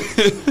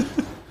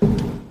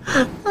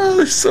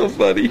 Oh, it's so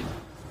funny.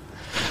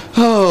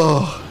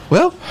 Oh,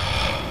 well,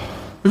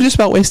 we've just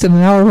about wasted an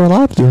hour of our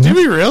lives doing Did that.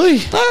 we really?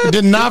 It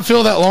did not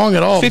feel that long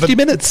at all. 50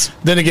 minutes.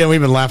 Then again,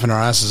 we've been laughing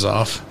our asses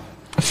off.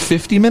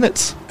 50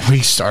 minutes. We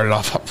started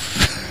off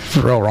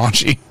real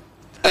raunchy.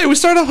 Hey, we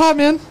started off hot,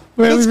 man.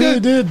 Well, That's we really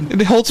good.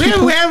 did. It holds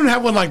people. We haven't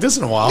had one like this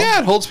in a while. Yeah,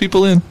 it holds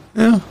people in.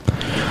 Yeah.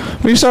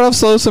 When you start off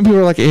slow, some people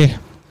are like, eh.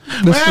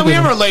 Well, we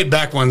have our laid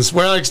back ones.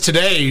 Where like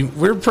today,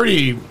 we're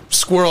pretty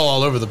squirrel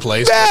all over the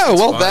place. Yeah,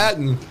 well, that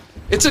and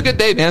it's a good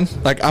day, man.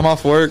 Like, I'm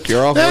off work,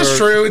 you're off work. That's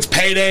true. It's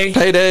payday.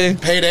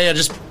 Payday. I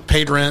just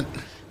paid rent.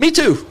 Me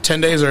too.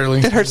 10 days early.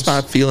 It hurts my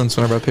feelings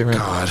whenever I pay rent.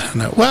 God,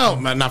 no. Well,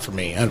 not for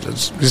me.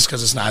 It's just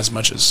because it's not as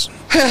much as.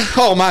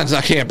 Oh, mine's.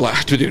 I can't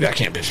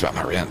bitch about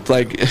my rent.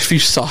 Like, if you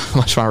saw how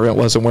much my rent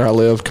was and where I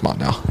live, come on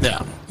now.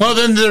 Yeah. Well,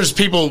 then there's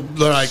people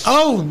that are like,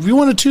 oh, you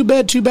want a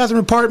 2-bed, 2-bathroom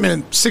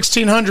apartment,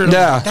 $1,600.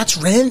 Yeah. Like, that's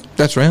rent?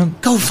 That's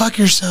rent. Go fuck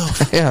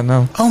yourself. Yeah,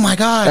 no. Oh, my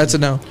God. That's a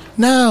no.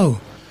 No.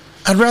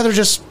 I'd rather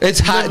just. It's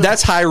high.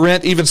 That's high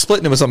rent, even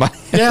splitting it with somebody.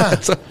 Yeah.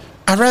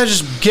 I'd rather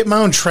just get my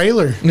own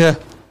trailer. Yeah.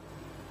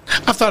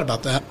 I've thought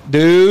about that.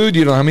 Dude,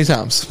 you know how many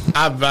times.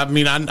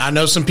 I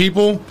know some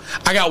people.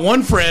 I got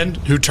one friend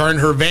who turned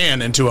her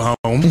van into a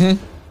home.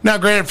 Mm-hmm. Now,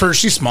 granted,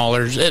 she's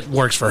smaller. It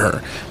works for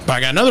her. But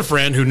I got another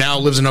friend who now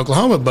lives in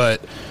Oklahoma,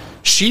 but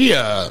she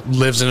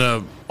lives in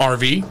a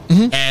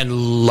RV and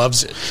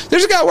loves it.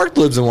 There's a guy at work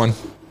that lives in one.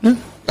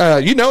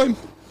 You know him.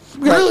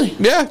 Really?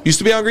 Yeah. Used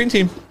to be on Green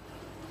Team.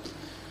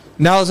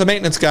 Now is a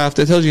maintenance guy, if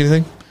that tells you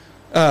anything.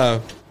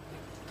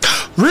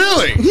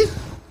 Really?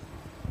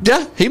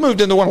 Yeah, he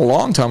moved into one a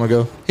long time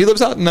ago. He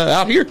lives out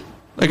here,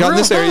 like out in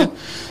this area.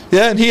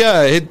 Yeah, and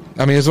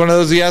it's one of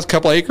those. He has a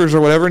couple acres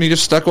or whatever, and he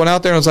just stuck one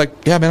out there and was like,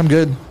 "Yeah, man, I'm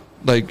good.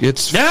 Like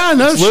it's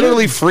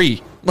literally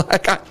free.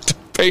 Like I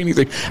don't pay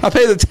anything. I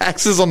pay the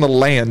taxes on the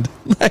land.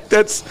 Like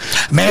that's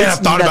I've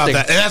thought about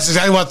that, and that's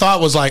exactly what I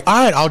thought was like.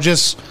 All right, I'll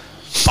just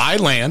buy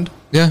land,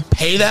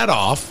 pay that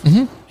off,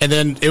 and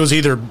then it was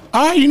either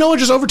all right, you know what,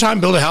 just over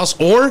time build a house,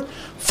 or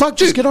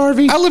just get an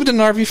RV. I lived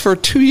in an RV for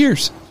 2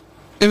 years.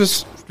 It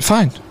was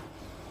fine.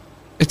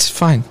 It's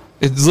fine.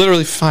 It's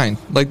literally fine.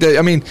 Like,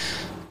 I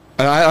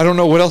don't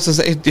know what else to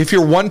say. If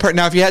you're one part,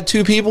 now if you had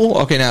two people,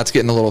 okay, now it's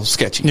getting a little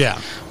sketchy. Yeah.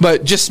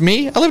 But just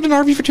me, I lived in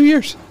an RV for 2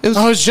 years.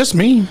 It's just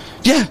me.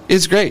 Yeah,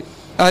 it's great.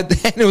 And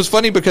it was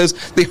funny because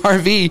the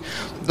RV,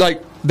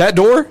 like that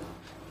door,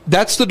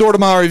 that's the door to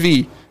my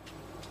RV.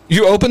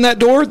 You open that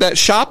door, that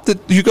shop that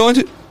you go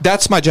into,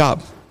 that's my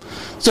job.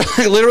 So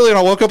literally, when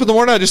I woke up in the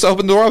morning, I just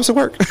opened the door. I was at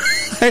work.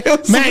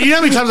 Man, you know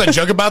how many times I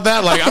joke about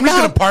that? Like, I'm just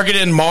going to park it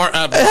in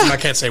I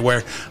can't say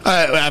where.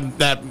 I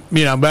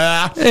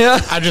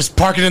just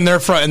park it in their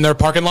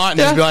parking lot and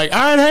just be like,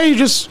 all right, hey,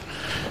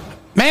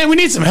 man, we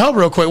need some help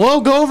real quick.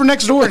 Well, go over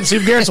next door and see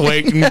if Garrett's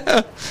awake. No,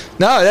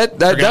 that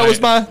was the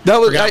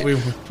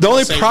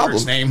only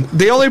problem.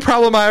 The only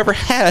problem I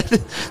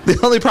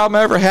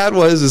ever had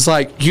was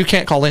like you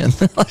can't call in.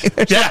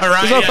 There's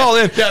no call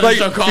in. Yeah, like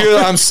no call.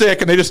 I'm sick,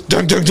 and they just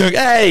dunk.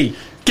 Hey,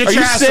 get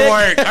your ass to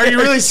work. Are you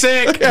really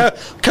sick?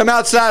 Come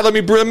outside. Let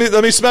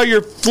me smell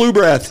your flu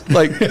breath.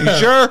 Like you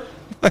sure?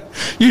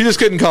 You just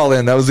couldn't call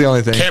in. That was the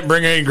only thing. Can't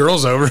bring any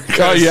girls over.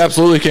 Oh, you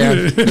absolutely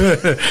can.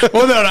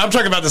 Well, no, I'm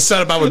talking about the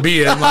setup I would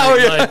be in.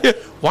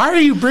 Why are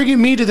you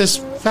bringing me to this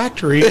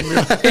factory?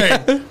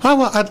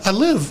 I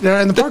live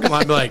there in the parking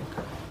lot. Be like,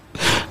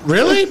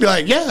 really? Be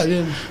like,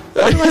 yeah.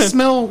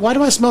 Why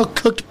do I smell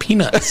cooked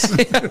peanuts?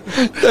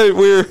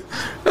 We're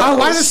Oh,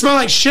 why does it smell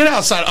like shit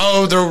outside?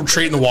 Oh, they're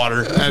treating the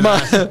water.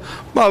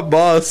 my old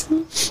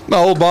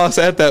boss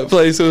at that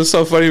place. It was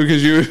so funny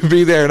because you would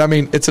be there, and I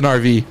mean, it's an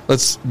RV.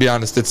 Let's be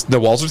honest; the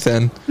walls are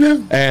thin,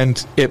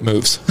 and it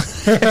moves,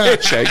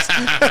 it shakes.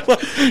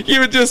 He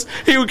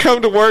would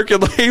come to work,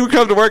 and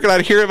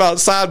I'd hear him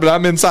outside, but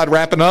I'm inside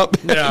wrapping up.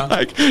 Yeah,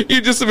 like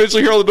you just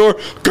eventually hear on the door,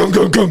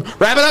 "Come,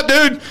 wrap it up,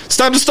 dude! It's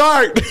time to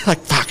start." Like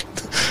fuck.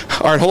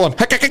 All right, hold on.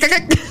 God.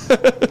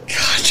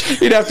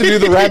 You'd have to do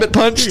the rabbit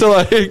punch to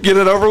like get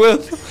it over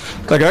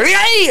with. Like,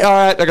 yay! All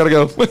right, I gotta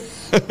go.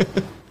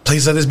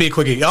 Please let this be a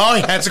quickie. Oh,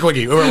 yeah, it's a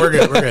quickie. We're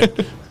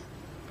good.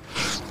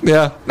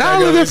 Yeah. No, I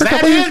lived there for a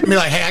couple of years. Be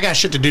like, hey, I got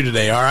shit to do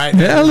today. All right.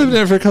 Yeah, I lived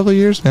there for a couple of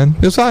years, man.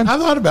 It was fine. I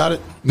thought about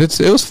it. It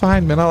was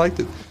fine, man. I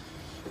liked it.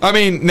 I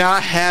mean,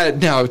 I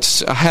had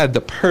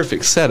the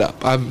perfect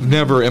setup. I've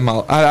never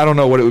I don't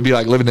know what it would be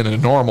like living in a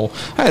normal.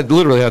 I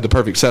literally had the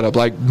perfect setup.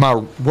 Like my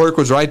work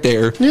was right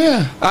there.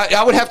 Yeah.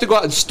 I would have to go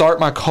out and start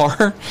my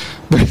car.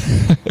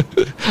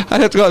 I'd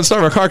have to go out and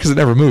start my car because it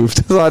never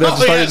moved. So I'd have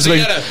to start it. So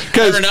you gotta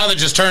every now and then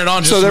just turn it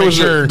on. Just so there to was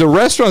make sure. the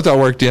restaurant I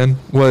worked in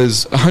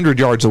was 100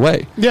 yards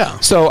away. Yeah.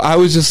 So I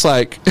was just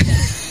like.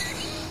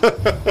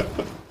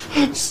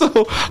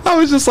 So I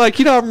was just like,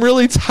 I'm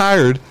really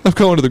tired of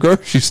going to the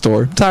grocery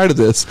store. I'm tired of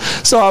this.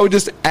 So I would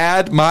just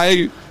add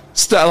my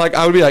stuff. Like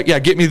I would be like, yeah,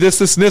 get me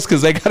this, and this,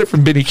 because they got it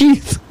from Benny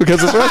Keith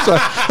because it's a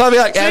restaurant. So I'd be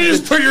like, so you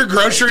just put your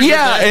groceries.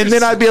 Yeah, and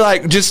then I'd be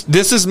like, just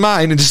this is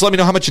mine, and just let me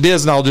know how much it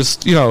is, and I'll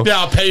just Yeah,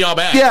 I'll pay y'all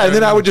back. Yeah, and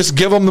then I would just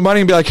give them the money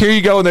and be like, here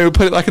you go, and they would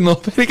put it like in the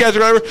little penny cash or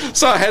whatever.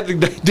 So I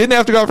didn't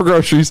have to go out for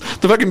groceries.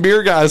 The fucking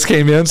beer guys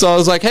came in, so I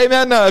was like, hey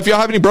man, if y'all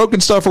have any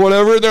broken stuff or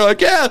whatever, and they're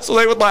like, yeah. So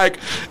they would like,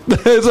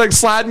 it's like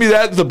slide me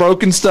the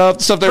broken stuff,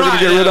 the stuff they were gonna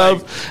get rid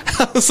of.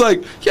 I was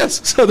like,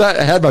 yes. So that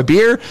I had my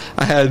beer,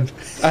 I had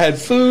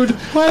food.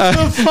 What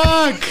the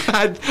fuck?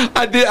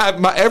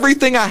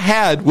 Everything I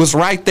had was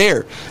right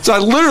there, so I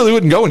literally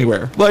wouldn't go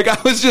anywhere. Like I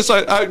was just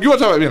like, you want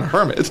to talk about being a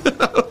hermit?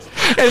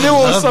 And then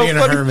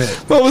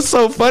what was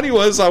so funny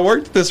was I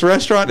worked at this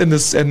restaurant in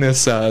this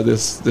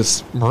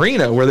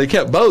marina where they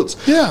kept boats.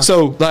 Yeah.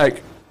 So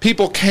like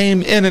people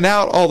came in and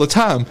out all the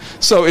time.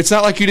 So it's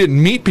not like you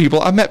didn't meet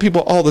people. I met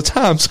people all the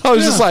time. So I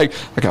was just like,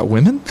 I got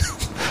women,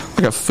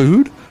 I got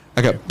food,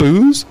 I got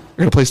booze,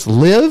 I got a place to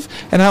live,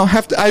 and I don't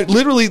have to.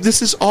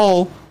 This is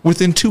all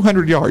within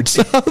 200 yards.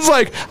 I was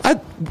like,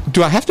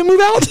 do I have to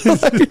move out?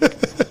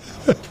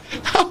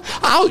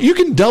 You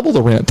can double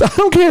the rent. I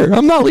don't care.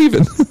 I'm not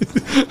leaving.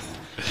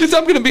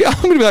 I'm gonna be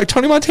like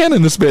Tony Montana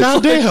in this bitch.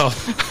 God damn.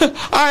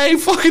 I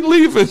ain't fucking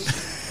leaving.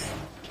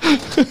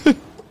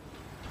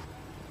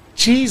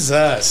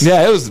 Jesus.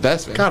 Yeah, it was the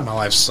best, man. God, my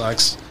life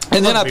sucks.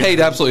 And then I paid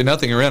absolutely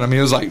nothing in rent. I mean,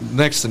 it was like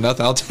next to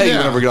nothing. I'll tell you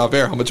whenever we get off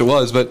air how much it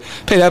was, but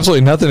paid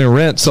absolutely nothing in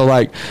rent. So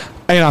like,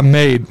 and I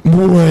made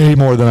way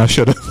more than I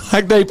should have.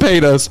 Like they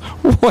paid us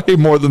way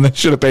more than they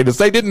should have paid us.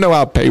 They didn't know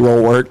how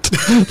payroll worked.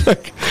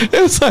 Like,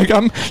 it was like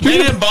they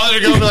didn't bother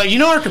to go and be like,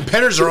 our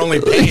competitors are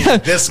only paying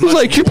this much. It was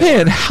like, you're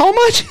paying how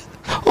much?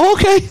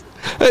 Okay.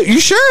 You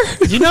sure?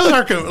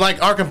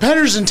 Our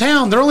competitors in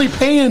town, they're only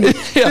paying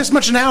this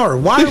much an hour.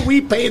 Why are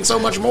we paying so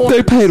much more?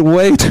 They paid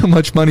way too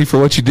much money for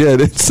what you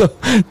did. And so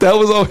that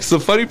was always the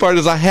funny part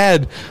is I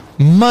had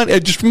money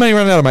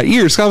running out of my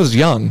ears. I was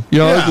young,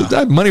 I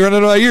had money running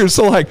out of my ears.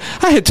 So like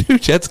I had 2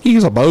 jet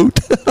skis, a boat,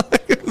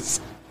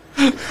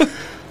 and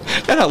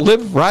I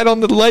lived right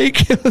on the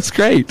lake. It was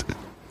great.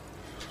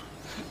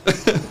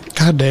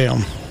 God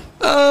damn.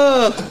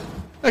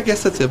 I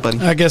guess that's it, buddy.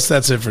 I guess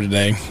that's it for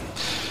today.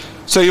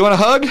 So you want a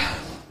hug?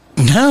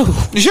 No.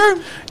 You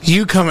sure?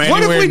 You come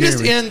anywhere near me. What if we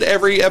just end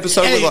every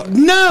episode with a...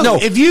 No.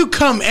 If you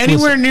come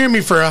anywhere near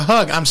me for a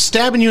hug, I'm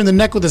stabbing you in the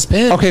neck with this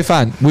pen. Okay,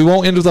 fine. We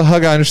won't end with a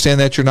hug. I understand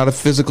that. You're not a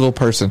physical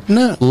person.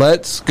 No.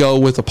 Let's go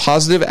with a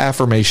positive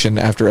affirmation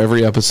after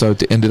every episode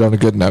to end it on a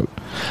good note.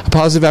 A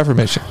positive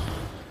affirmation.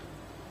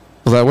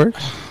 Will that work?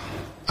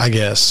 I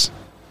guess.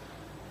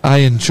 I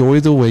enjoy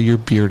the way your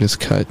beard is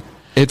cut.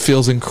 It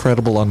feels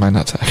incredible on my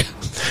nutsack.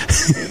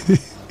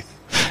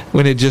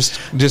 When it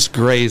just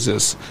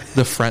grazes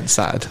the front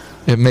side.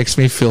 It makes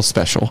me feel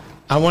special.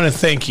 I want to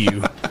thank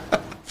you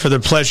for the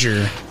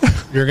pleasure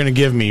you're going to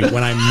give me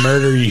when I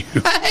murder you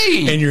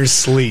in your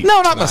sleep.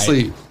 No, not my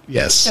sleep.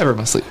 Yes. Never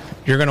my sleep.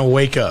 You're going to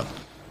wake up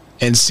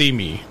and see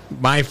me,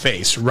 my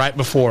face, right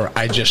before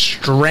I just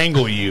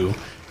strangle you,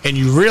 and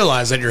you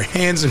realize that your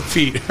hands and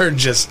feet are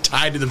just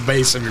tied to the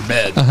base of your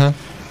bed. Uh-huh.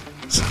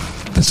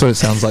 That's what it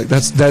sounds like.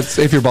 That's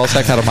if your ball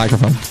sack had a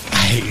microphone.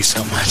 I hate you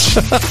so much.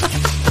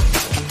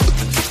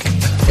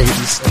 I hate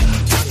you so much.